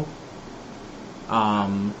show.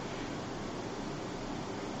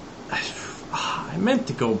 I meant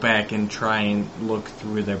to go back and try and look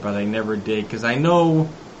through there, but I never did, because I know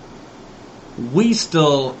we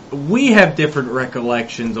have different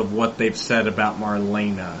recollections of what they've said about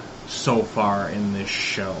Marlena so far in this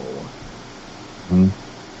show.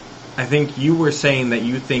 I think you were saying that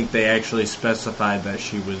you think they actually specified that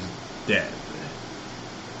she was dead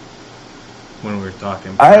when we were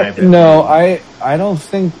talking. I don't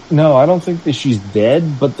think that she's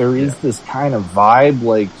dead, but there is this kind of vibe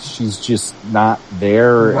like she's just not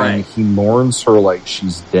there, and he mourns her like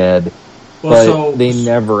she's dead. Well, but they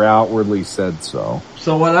never outwardly said so.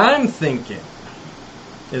 So what I'm thinking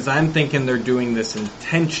is they're doing this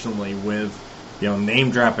intentionally with, name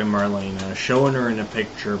dropping Marlena, showing her in a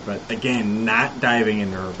picture, but again, not diving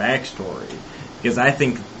into her backstory, because I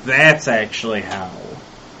think that's actually how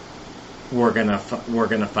we're gonna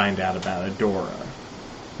find out about Adora.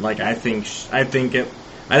 Like, I think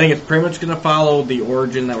it's pretty much gonna follow the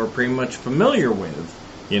origin that we're pretty much familiar with.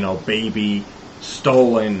 Baby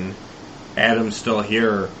stolen, Adam's still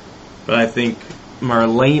here, but I think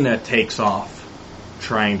Marlena takes off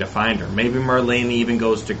trying to find her. Maybe Marlena even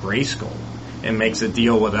goes to Grayskull and makes a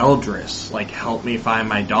deal with Eldris, like, help me find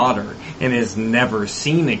my daughter, and is never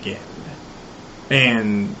seen again.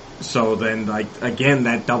 And so then, like, again,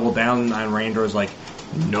 that double down on Randor's like,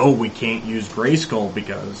 no, we can't use Grayskull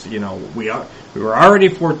because, we were already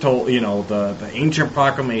foretold, the ancient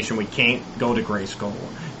proclamation, we can't go to Grayskull.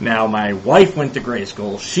 Now my wife went to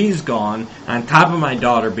Grayskull, she's gone, on top of my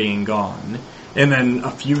daughter being gone. And then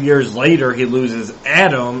a few years later, he loses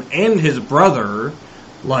Adam and his brother.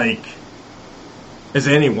 Like, is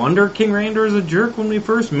it any wonder King Randor is a jerk when we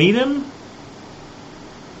first meet him?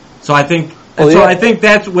 So I think, I think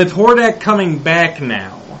that's, with Hordak coming back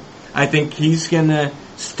now, I think he's gonna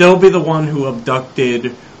still be the one who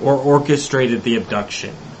abducted or orchestrated the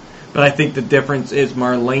abduction. But I think the difference is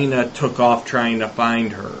Marlena took off trying to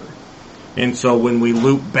find her. And so when we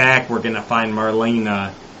loop back, we're gonna find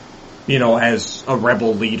Marlena, as a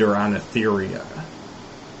rebel leader on Etheria.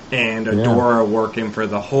 And Adora working for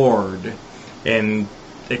the Horde, and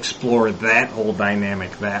explore that whole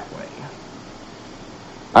dynamic that way.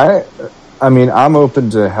 I mean, I'm open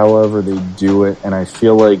to however they do it, and I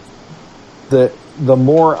feel like the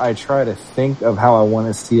more I try to think of how I want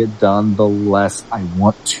to see it done, the less I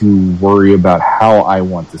want to worry about how I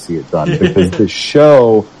want to see it done, because the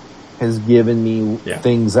show has given me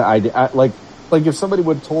things that I like if somebody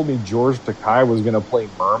would have told me George Takei was going to play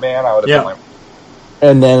Merman, I would have been like,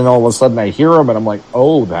 and then all of a sudden I hear him and I'm like,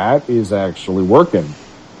 oh, that is actually working.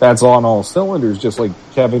 That's on all cylinders, just like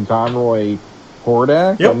Kevin Conroy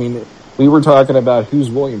Hordak. Yep. I mean, we were talking about who's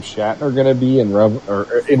William Shatner going to be in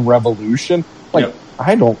Revolution. Like,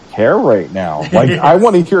 I don't care right now. Like, I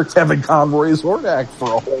want to hear Kevin Conroy's Hordak for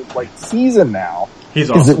a whole season now. He's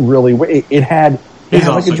awesome. Is it really? It had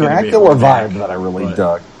like a Dracula vibe that I really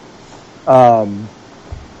dug.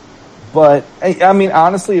 But I mean,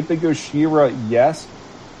 honestly, if they go She-Ra, yes.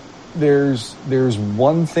 There's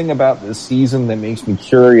one thing about this season that makes me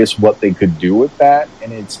curious what they could do with that,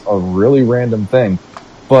 and it's a really random thing.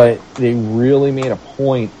 But they really made a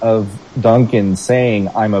point of Duncan saying,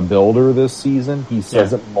 I'm a builder this season. He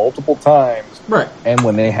says it multiple times. Right. And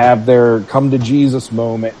when they have their come to Jesus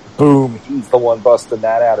moment, boom, he's the one busting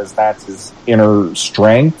that out as that's his inner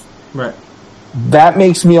strength. Right. That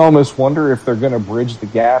makes me almost wonder if they're going to bridge the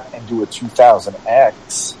gap and do a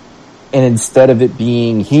 2000X. And instead of it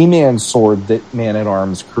being He-Man's sword that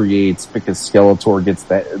Man-at-Arms creates, because Skeletor gets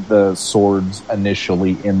the swords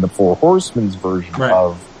initially in the Four Horsemen's version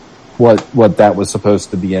of what that was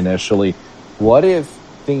supposed to be initially. What if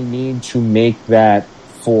they need to make that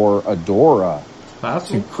for Adora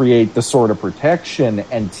to create the Sword of Protection,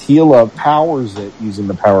 and Teela powers it using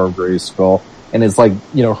the power of Grayskull, and it's like,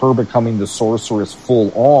 her becoming the sorceress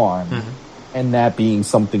full on, and that being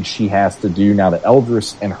something she has to do now that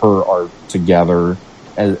Eldris and her are together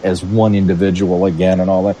as one individual again and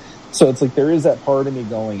all that. So it's like, there is that part of me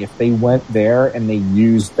going, if they went there and they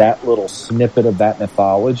used that little snippet of that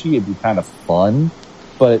mythology, it'd be kind of fun.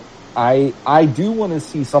 But I do want to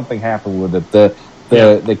see something happen with it.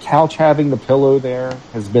 The couch having the pillow there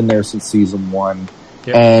has been there since season 1.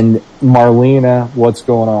 Yep. And Marlena, what's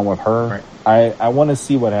going on with her? Right. I want to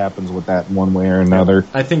see what happens with that in one way or another.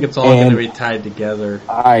 I think it's all going to be tied together.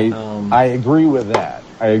 I agree with that.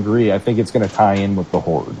 I agree. I think it's going to tie in with the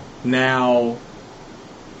Horde. Now,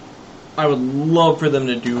 I would love for them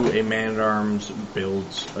to do a Man-at-Arms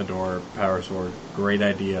builds Adora Power Sword. Great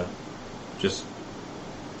idea. Just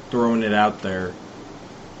throwing it out there.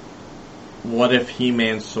 What if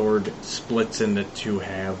He-Man's sword splits into 2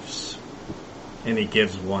 halves and he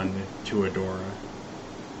gives one to Adora?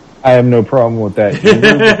 I have no problem with that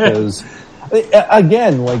either, because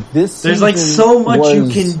again, this there's so much you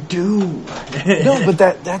can do. No, but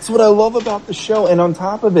that's what I love about the show. And on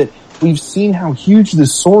top of it, we've seen how huge the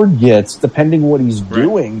sword gets depending what he's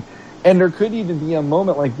doing. And there could even be a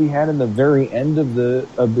moment like we had in the very end of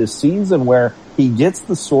this season where he gets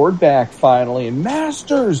the sword back finally and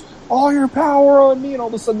masters all your power on me, and all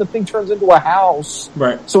of a sudden the thing turns into a house.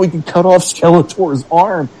 Right. So he can cut off Skeletor's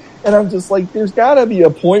arm. And I'm just like, there's gotta be a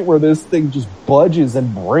point where this thing just budges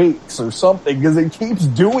and breaks or something, because it keeps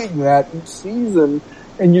doing that each season.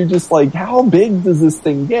 And you're just like, how big does this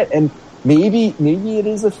thing get? And maybe it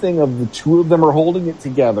is a thing of the two of them are holding it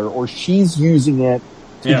together, or she's using it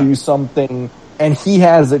to do something, and he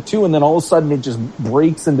has it too, and then all of a sudden it just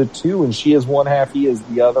breaks into two, and she has one half, he has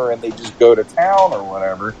the other, and they just go to town or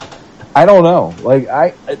whatever. I don't know.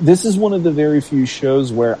 Like, this is one of the very few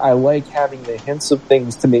shows where I like having the hints of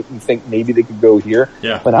things to make me think maybe they could go here.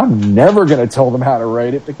 Yeah. But I'm never going to tell them how to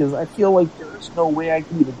write it, because I feel like there's no way I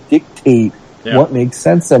can even dictate what makes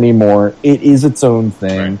sense anymore. It is its own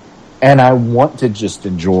thing. Right. And I want to just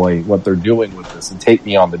enjoy what they're doing with this and take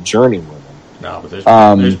me on the journey with them. No, but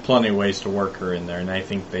there's plenty of ways to work her in there, and I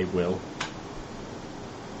think they will.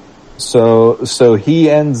 So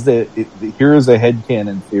he ends here is a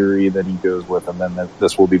headcanon theory that he goes with, and then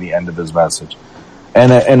this will be the end of his message.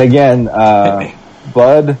 And again,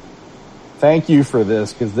 Bud, thank you for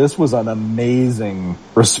this, because this was an amazing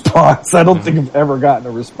response. I don't think I've ever gotten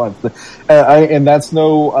a response. And that's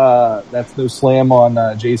no slam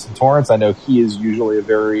on Jason Torrance. I know he is usually a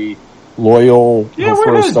very loyal,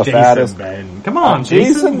 where stuff Jason at us. been? Come on,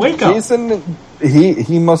 Jason, wake up. Jason,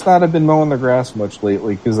 he must not have been mowing the grass much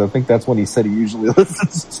lately, because I think that's when he said he usually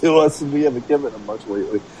listens to us, and we haven't given him much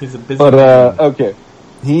lately. He's a busy man. Okay.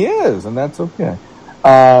 He is, and that's okay.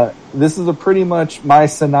 This is pretty much my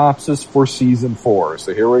synopsis for season 4.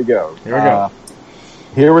 So here we go.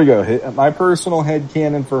 Here we go. My personal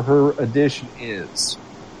headcanon for her edition is: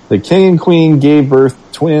 the king and queen gave birth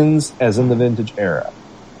to twins, as in the vintage era.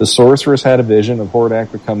 The sorceress had a vision of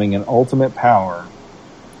Hordak becoming an ultimate power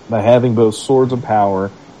by having both swords of power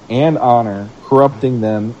and honor, corrupting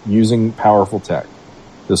them using powerful tech.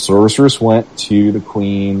 The sorceress went to the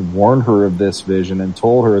queen, warned her of this vision, and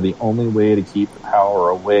told her the only way to keep the power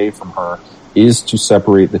away from her is to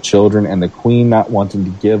separate the children, and the queen, not wanting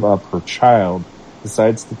to give up her child,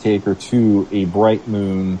 decides to take her to a bright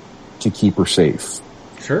moon to keep her safe.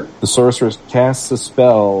 Sure. The sorceress casts a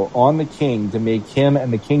spell on the king to make him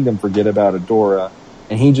and the kingdom forget about Adora,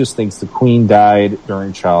 and he just thinks the queen died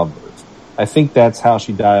during childbirth. I think that's how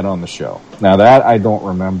she died on the show. Now that I don't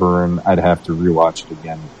remember, and I'd have to rewatch it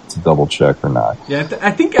again to double check or not. Yeah,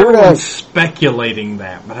 I think everyone's speculating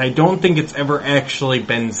that, but I don't think it's ever actually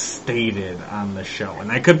been stated on the show.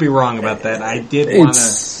 And I could be wrong about that. I did want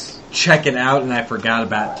to check it out, and I forgot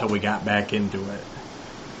about it until we got back into it.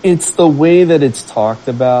 It's the way that it's talked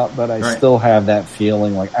about, but I still have that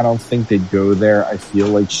feeling like I don't think they'd go there. I feel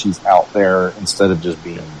like she's out there instead of just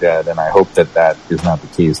being dead, and I hope that is not the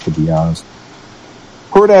case, to be honest.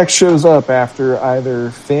 Hordak shows up after either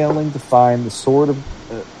failing to find the sword of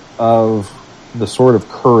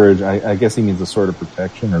courage. I guess he means the sword of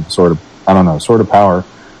protection, or the sword of, sword of power,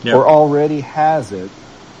 or already has it,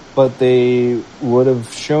 but they would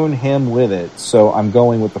have shown him with it. So I'm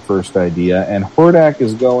going with the first idea, and Hordak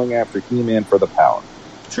is going after He-Man for the power.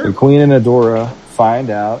 Sure. The Queen and Adora find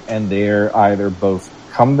out, and they're either both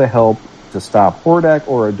come to help to stop Hordak,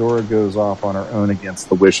 or Adora goes off on her own against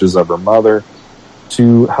the wishes of her mother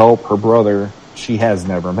to help her brother she has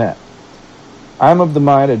never met. I'm of the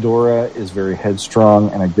mind Adora is very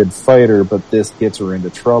headstrong and a good fighter, but this gets her into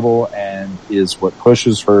trouble and is what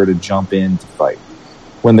pushes her to jump in to fight.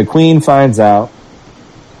 When the queen finds out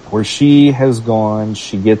where she has gone,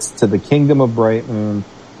 she gets to the kingdom of Bright Moon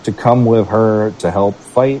to come with her to help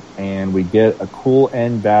fight, and we get a cool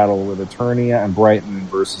end battle with Eternia and Bright Moon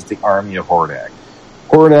versus the army of Hordak.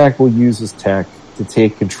 Hordak will use his tech to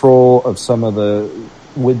take control of some of the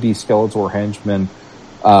would-be Skeletor henchmen.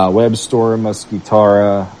 Webstorm,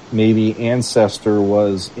 Muscatara, maybe Ancestor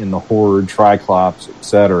was in the Horde, Triclops,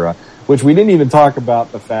 etc., which we didn't even talk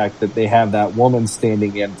about the fact that they have that woman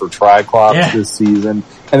standing in for Triclops this season,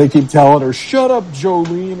 and they keep telling her, "Shut up,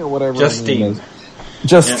 Jolene," or whatever her name is.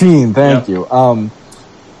 Justine, thank you.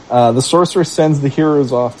 The sorceress sends the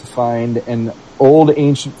heroes off to find an old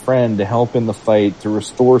ancient friend to help in the fight to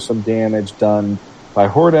restore some damage done by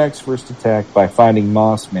Hordak's first attack by finding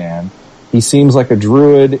Moss Man. He seems like a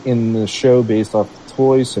druid in the show based off the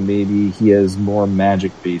toys, so maybe he has more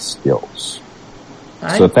magic-based skills.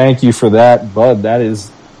 So thank you for that, Bud.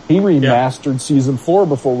 He remastered season 4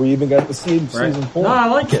 before we even got to see season 4. No, I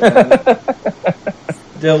like it.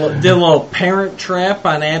 Did a little Parent Trap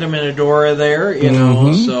on Adam and Adora there, you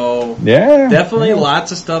know, so definitely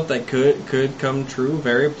lots of stuff that could come true,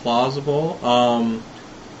 very plausible.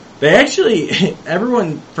 They actually,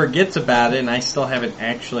 everyone forgets about it, and I still haven't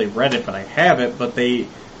actually read it, but I have it, but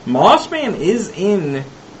Mossman is in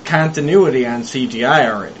continuity on CGI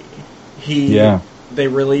already. They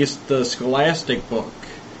released the Scholastic book.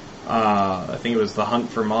 I think it was The Hunt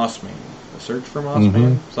for Mossman. The Search for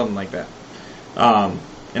Mossman? Something like that.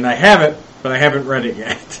 And I have it, but I haven't read it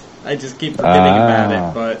yet. I just keep forgetting about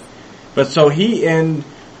it, but so he, and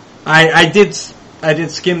I did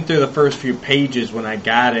skim through the first few pages when I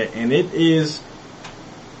got it, and it is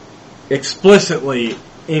explicitly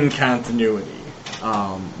in continuity.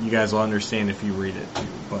 You guys will understand if you read it too,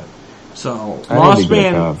 but so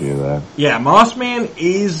Mossman, Mossman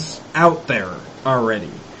is out there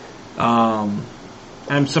already.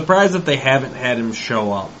 I'm surprised that they haven't had him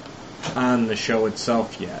show up on the show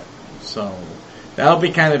itself yet. So that'll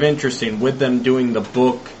be kind of interesting with them doing the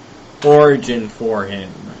book origin for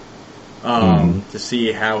him, to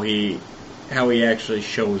see how he actually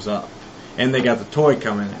shows up. And they got the toy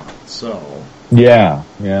coming out, so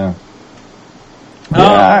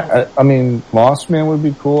I mean, Mossman would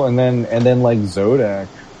be cool, and then like Zodak.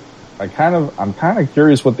 I'm kind of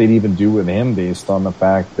curious what they'd even do with him based on the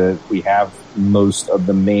fact that we have most of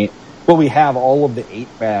the we have all of the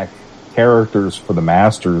 8-back characters for the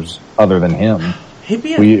Masters other than him.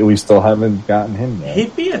 We still haven't gotten him yet.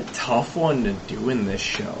 He'd be a tough one to do in this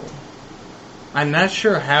show. I'm not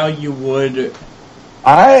sure how you would.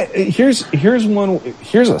 Here's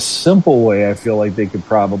a simple way I feel like they could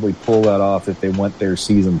probably pull that off if they went there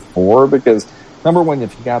season 4, because number one,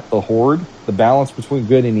 if you got the Horde, the balance between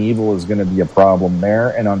good and evil is going to be a problem there.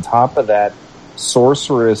 And on top of that,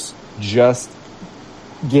 Sorceress just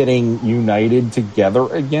getting united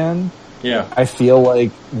together again. Yeah. I feel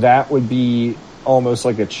like that would be almost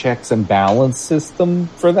like a checks and balance system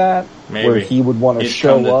for that. Maybe. Where he would want to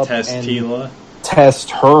show up test and Tila. Test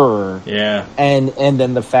her. Yeah. And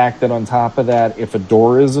then the fact that on top of that, if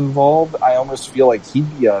Adora is involved, I almost feel like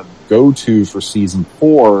he'd be a go-to for season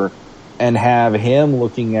 4. And have him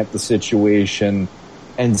looking at the situation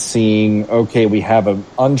and seeing, okay, we have an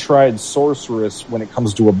untried sorceress when it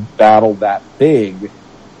comes to a battle that big.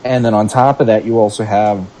 And then on top of that, you also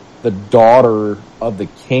have the daughter of the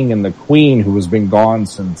king and the queen who has been gone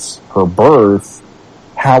since her birth.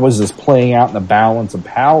 How is this playing out in the balance of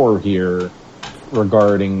power here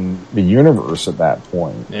regarding the universe at that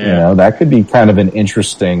point? Yeah. You know, that could be kind of an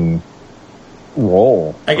interesting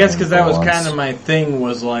role. I guess because that was kind of my thing,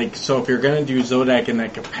 was like, so if you're going to do Zodak in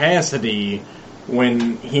that capacity,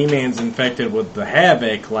 when He-Man's infected with the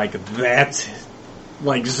Havoc, like, that's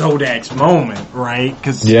like Zodak's moment, right?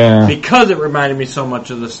 Because it reminded me so much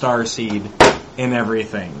of the Starseed and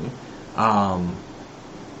everything. But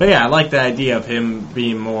yeah, I like the idea of him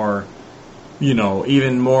being more,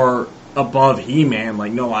 even more above He-Man.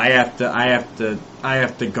 Like, no, I have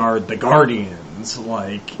to guard the Guardians.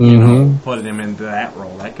 Like, putting him into that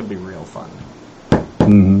role, that could be real fun.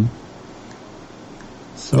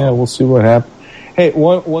 So. Yeah, we'll see what happens. Hey,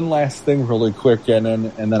 one last thing really quick,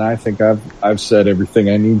 and then I think I've said everything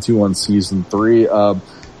I need to on season 3.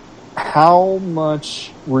 How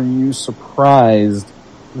much were you surprised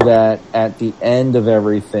that at the end of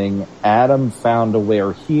everything, Adam found a way,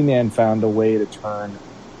 or He-Man found a way to turn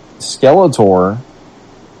Skeletor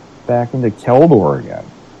back into Keldor again,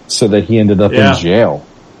 so that he ended up in jail?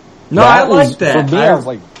 No, I like that. For me, I was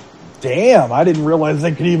like, damn, I didn't realize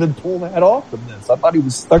they could even pull that off in this. I thought he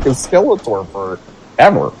was stuck as Skeletor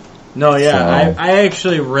forever. No, yeah, I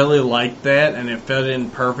actually really liked that, and it fit in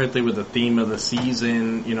perfectly with the theme of the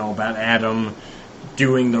season, about Adam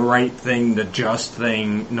doing the right thing, the just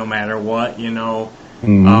thing, no matter what, Because,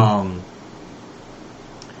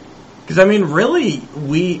 I mean, really,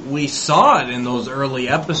 we saw it in those early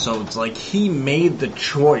episodes. Like, he made the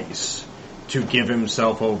choice to give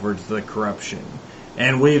himself over to the corruption.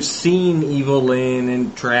 And we've seen Evelyn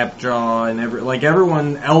and Trapjaw and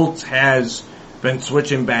everyone else has been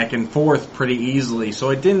switching back and forth pretty easily. So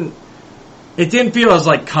it didn't feel as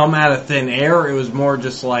like come out of thin air. It was more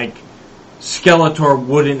just like Skeletor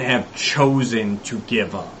wouldn't have chosen to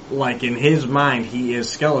give up. Like, in his mind, he is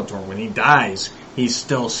Skeletor. When he dies, he's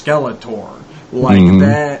still Skeletor.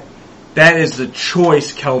 Like, that is the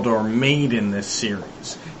choice Keldor made in this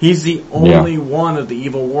series. He's the only one of the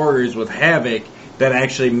evil warriors with Havoc that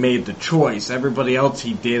actually made the choice. Everybody else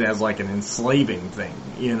he did as like an enslaving thing,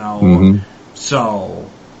 So,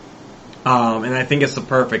 and I think it's the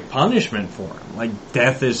perfect punishment for him. Like,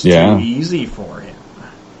 death is too easy for him.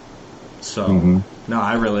 So, no,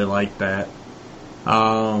 I really like that.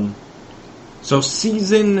 So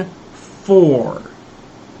season 4.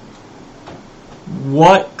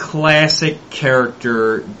 What classic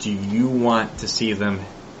character do you want to see them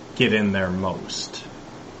get in there most?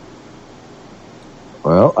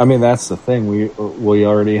 Well, I mean, that's the thing. We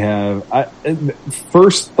already have.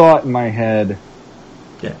 First thought in my head.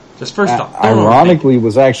 Yeah, just first thought. Ironically,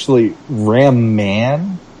 was actually Ram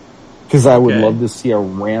Man, because I would love to see a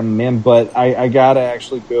Ram Man. But I gotta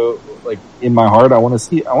actually go. Like in my heart, I want to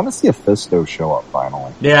see a Fisto show up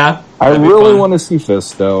finally. Yeah, I really want to see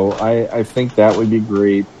Fisto. I think that would be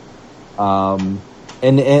great. And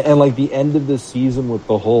like the end of the season with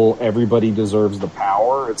the whole everybody deserves the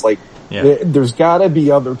power. It's like, there's gotta be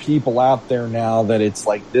other people out there now that it's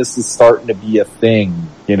like, this is starting to be a thing,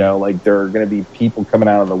 you know, like there are going to be people coming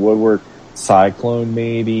out of the woodwork, Cyclone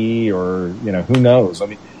maybe, or, you know, who knows? I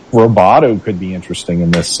mean, Roboto could be interesting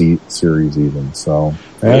in this series even, so.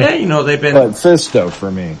 Yeah, you know, they've been. But Fisto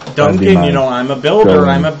for me. Duncan, you know, I'm a builder.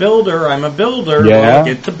 Yeah. Well,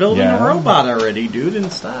 get to building a robot already, dude,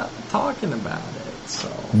 and stop talking about it,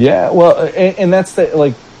 so. Yeah, well, and that's the,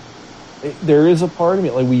 like, there is a part of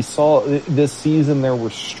me, like we saw this season there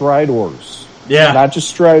were Stridors. Yeah. Not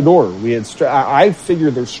just Stridor. We had, I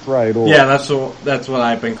figured they're Stridor. Yeah, that's what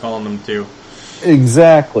I've been calling them too.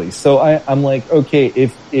 Exactly. So I'm like, okay,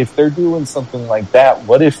 if they're doing something like that,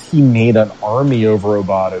 what if he made an army of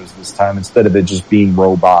Robotos this time instead of it just being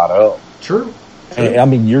Roboto? True. I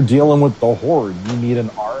mean, you're dealing with the Horde. You need an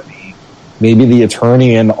army. Maybe the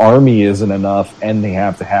Eternian army isn't enough, and they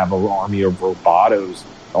have to have an army of Robotos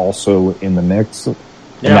also in the mix. And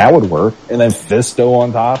that would work. And then Fisto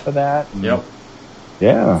on top of that. Yep.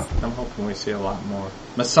 Yeah. I'm hoping we see a lot more.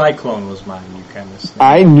 My Cyclone was mine, you kind of snake.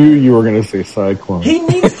 I knew you were going to say Cyclone. He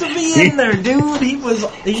needs to be in there, dude.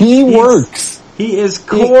 He works. He is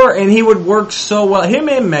core, and he would work so well. Him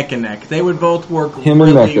and Mechaneck, they would both work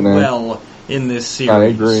really well in this series. I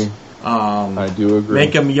agree. I do agree.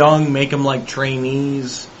 Make them young, make them like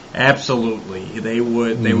trainees. Absolutely. They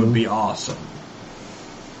would be awesome.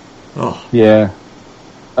 Oh. Yeah.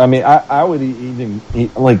 I mean, I would even,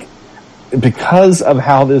 like, because of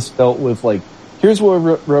how this felt with, like, here's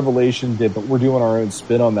what Revelation did, but we're doing our own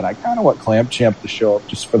spin on that. I kind of want Clamp Champ to show up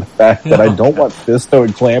just for the fact that I don't want Fisto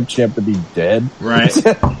and Clamp Champ to be dead. Right.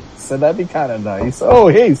 So that'd be kind of nice. Oh,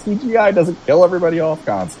 hey, CGI doesn't kill everybody off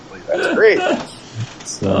constantly. That's great.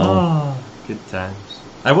 So. Good times.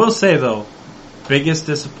 I will say, though, biggest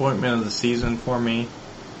disappointment of the season for me,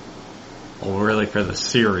 well, really for the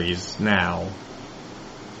series now,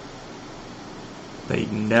 they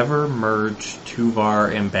never merged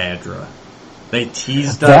Tuvar and Badra. They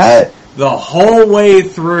teased us the whole way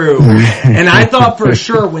through. And I thought for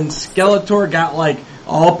sure when Skeletor got like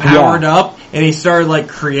all powered up and he started like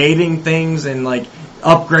creating things and like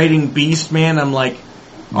upgrading Beastman, I'm like,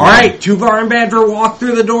 alright, Tuvar and Badra walk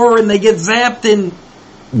through the door and they get zapped and...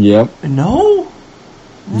 Yep. No?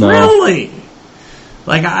 Really?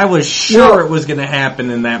 Like I was sure it was going to happen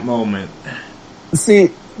in that moment.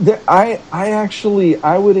 See... I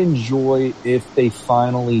would enjoy if they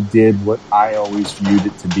finally did what I always viewed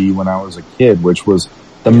it to be when I was a kid, which was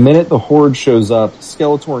the minute the Horde shows up,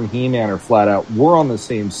 Skeletor and He-Man are flat out, we're on the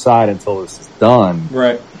same side until this is done.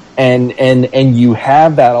 Right. And you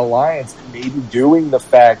have that alliance, and maybe doing the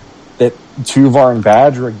fact that Tuvar and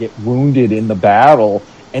Badra get wounded in the battle,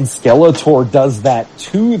 and Skeletor does that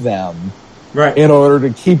to them. Right. In order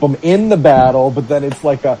to keep them in the battle, but then it's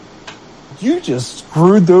like you just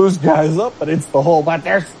screwed those guys up, but it's the whole, but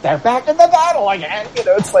they're back in the battle again. You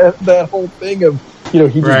know, it's like that whole thing of, you know,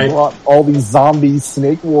 he just brought all these zombie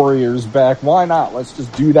snake warriors back. Why not? Let's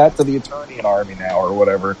just do that to the Eternian army now or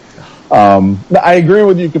whatever. I agree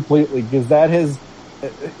with you completely because that has,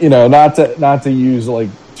 you know, not to use like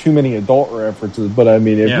too many adult references, but I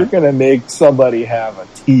mean, if you're going to make somebody have a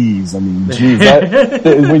tease, I mean, geez,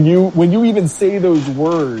 when you even say those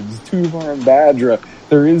words, Tuvar and Badra,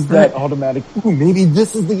 there is that automatic, ooh, maybe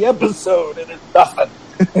this is the episode, and it's nothing.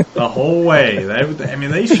 The whole way.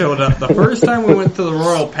 They showed up. The first time we went to the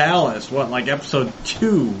Royal Palace, like episode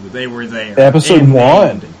 2, they were there. Episode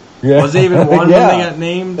 1. Yeah. Was it even 1 when they got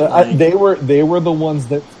named? They were the ones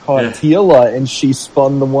that caught Teela, and she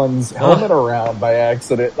spun the one's helmet around by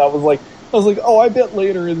accident. And I was like, oh, I bet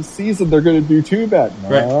later in the season they're going to do Tuvat.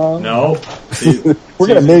 No. We're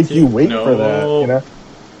going to make you wait for that, you know?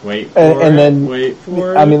 Wait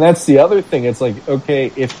for it. I mean, that's the other thing. It's like,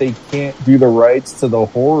 okay, if they can't do the rights to the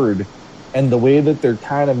Horde and the way that they're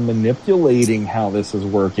kind of manipulating how this is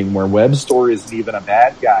working, where Web Story isn't even a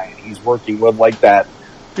bad guy and he's working with like that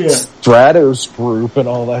Stratos group and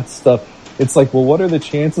all that stuff. It's like, well, what are the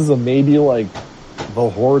chances of maybe like the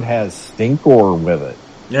Horde has Stinkor with it?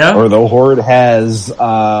 Yeah. Or the Horde has,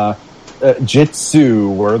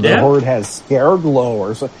 Jitsu, or the Horde has Scareglow,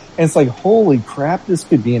 or so. And it's like, holy crap, this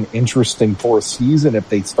could be an interesting fourth season if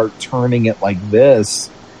they start turning it like this.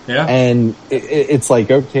 Yeah. And it's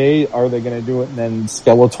like, okay, are they going to do it? And then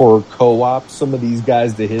Skeletor co-op some of these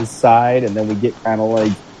guys to his side, and then we get kind of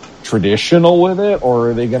like traditional with it? Or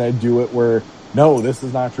are they going to do it where, no, this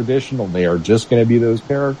is not traditional. They are just going to be those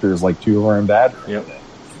characters like Tula and Badger. Yep.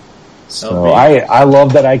 So I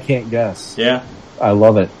love that I can't guess. Yeah. I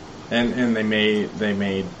love it. And they made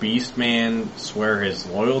Beastman swear his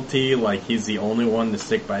loyalty, like he's the only one to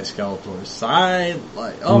stick by Skeletor's side.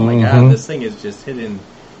 Like, oh my god, this thing is just hitting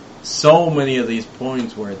so many of these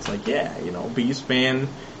points where it's like, yeah, you know, Beastman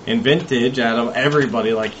in Vintage, out of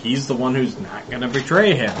everybody, like he's the one who's not going to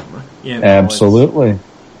betray him. You know, absolutely.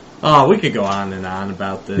 We could go on and on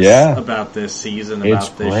about this, about this season,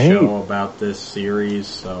 about this show, about this series.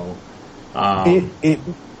 So,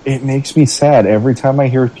 It makes me sad every time I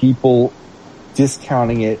hear people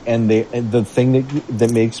discounting it, and the thing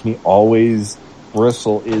that makes me always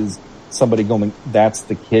bristle is somebody going, "That's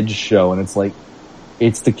the kids show," and it's like,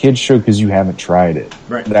 it's the kids show because you haven't tried it.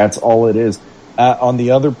 Right. That's all it is. On the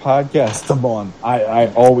other podcast I'm on, I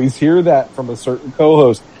always hear that from a certain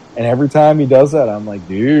co-host, and every time he does that, I'm like,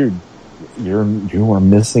 dude, you are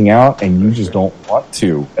missing out, and you just don't want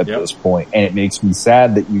to at this point, and it makes me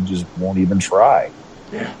sad that you just won't even try.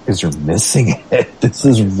 Yeah, because you're missing it. This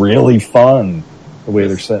is really fun the way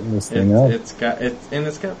they're setting this thing up.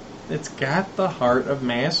 It's got the heart of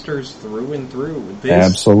Masters through and through. This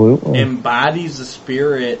absolutely embodies the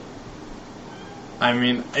spirit. I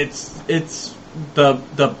mean, it's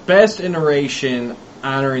the best iteration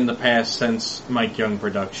honoring the past since Mike Young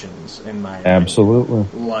Productions, in my opinion.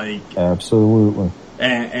 Absolutely.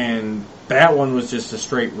 And that one was just a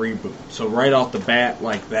straight reboot. So right off the bat,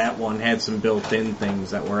 like, that one had some built-in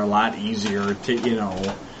things that were a lot easier to, you know.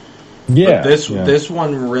 Yeah. But this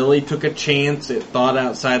one really took a chance. It thought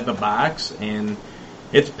outside the box, and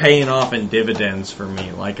it's paying off in dividends for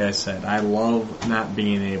me. Like I said, I love not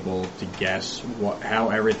being able to guess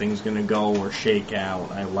how everything's going to go or shake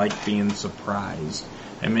out. I like being surprised.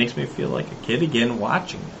 It makes me feel like a kid again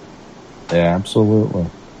watching it. Yeah, absolutely.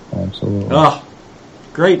 Oh,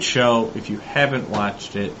 great show. If you haven't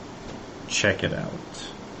watched it, check it out.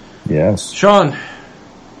 Yes. Sean,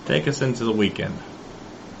 take us into the weekend.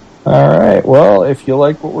 All right. Well, if you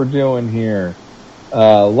like what we're doing here,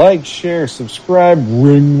 like, share, subscribe,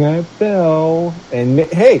 ring that bell, and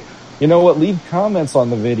hey, you know what? Leave comments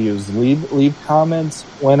on the videos. Leave comments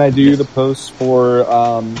when I do the posts for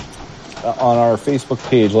on our Facebook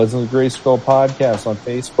page, Legends of Grayskull Podcast on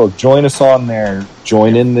Facebook. Join us on there.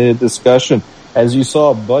 Join in the discussion. As you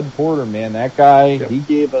saw, Bud Porter, man, that guy, he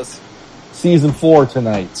gave us season 4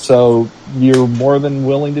 tonight. So you're more than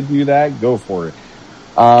willing to do that. Go for it.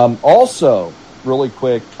 Also, really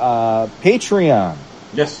quick, Patreon.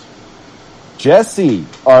 Yes. Jesse,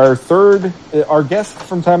 our guest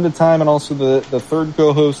from time to time, and also the third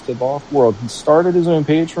co-host of Off-World. He started his own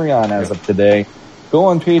Patreon as of today. Go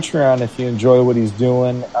on Patreon if you enjoy what he's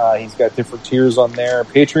doing. He's got different tiers on there.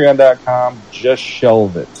 Patreon.com, just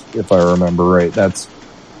shelve it, if I remember right. That's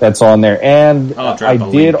on there. And I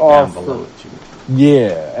did offer,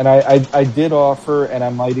 and I did offer, and I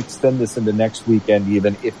might extend this into next weekend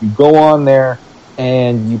even. If you go on there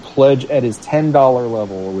and you pledge at his $10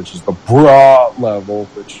 level, which is the bra level,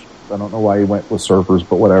 which I don't know why he went with surfers,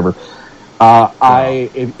 but whatever.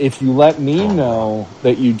 If you let me know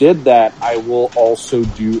that you did that, I will also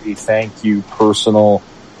do a thank you personal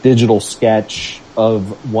digital sketch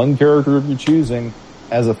of one character of your choosing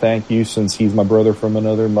as a thank you, since he's my brother from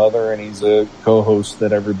another mother and he's a co-host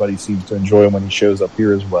that everybody seems to enjoy when he shows up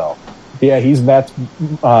here as well. Yeah, he's Matt's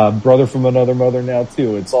brother from another mother now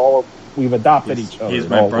too. It's all, we've adopted each other. He's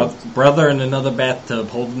my brother in another bathtub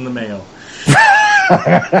holding the mail.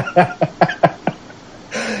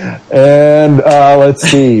 And let's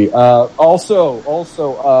see.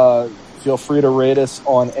 Also, feel free to rate us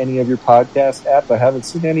on any of your podcast apps. I haven't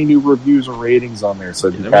seen any new reviews or ratings on there, so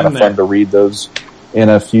it'd be kind of fun to read those in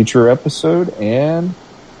a future episode. And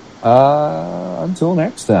until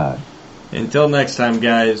next time. Until next time,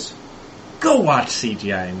 guys, go watch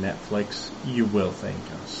CGI on Netflix. You will thank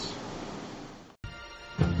us.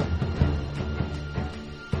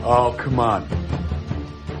 Oh, come on.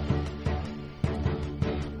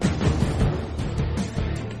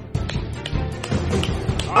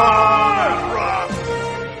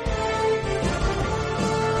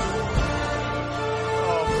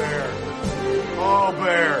 Oh,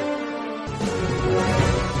 bear.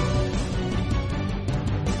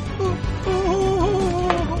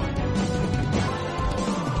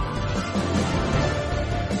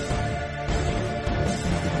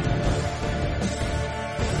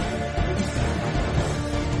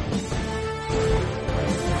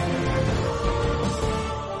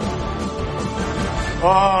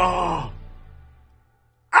 Ah!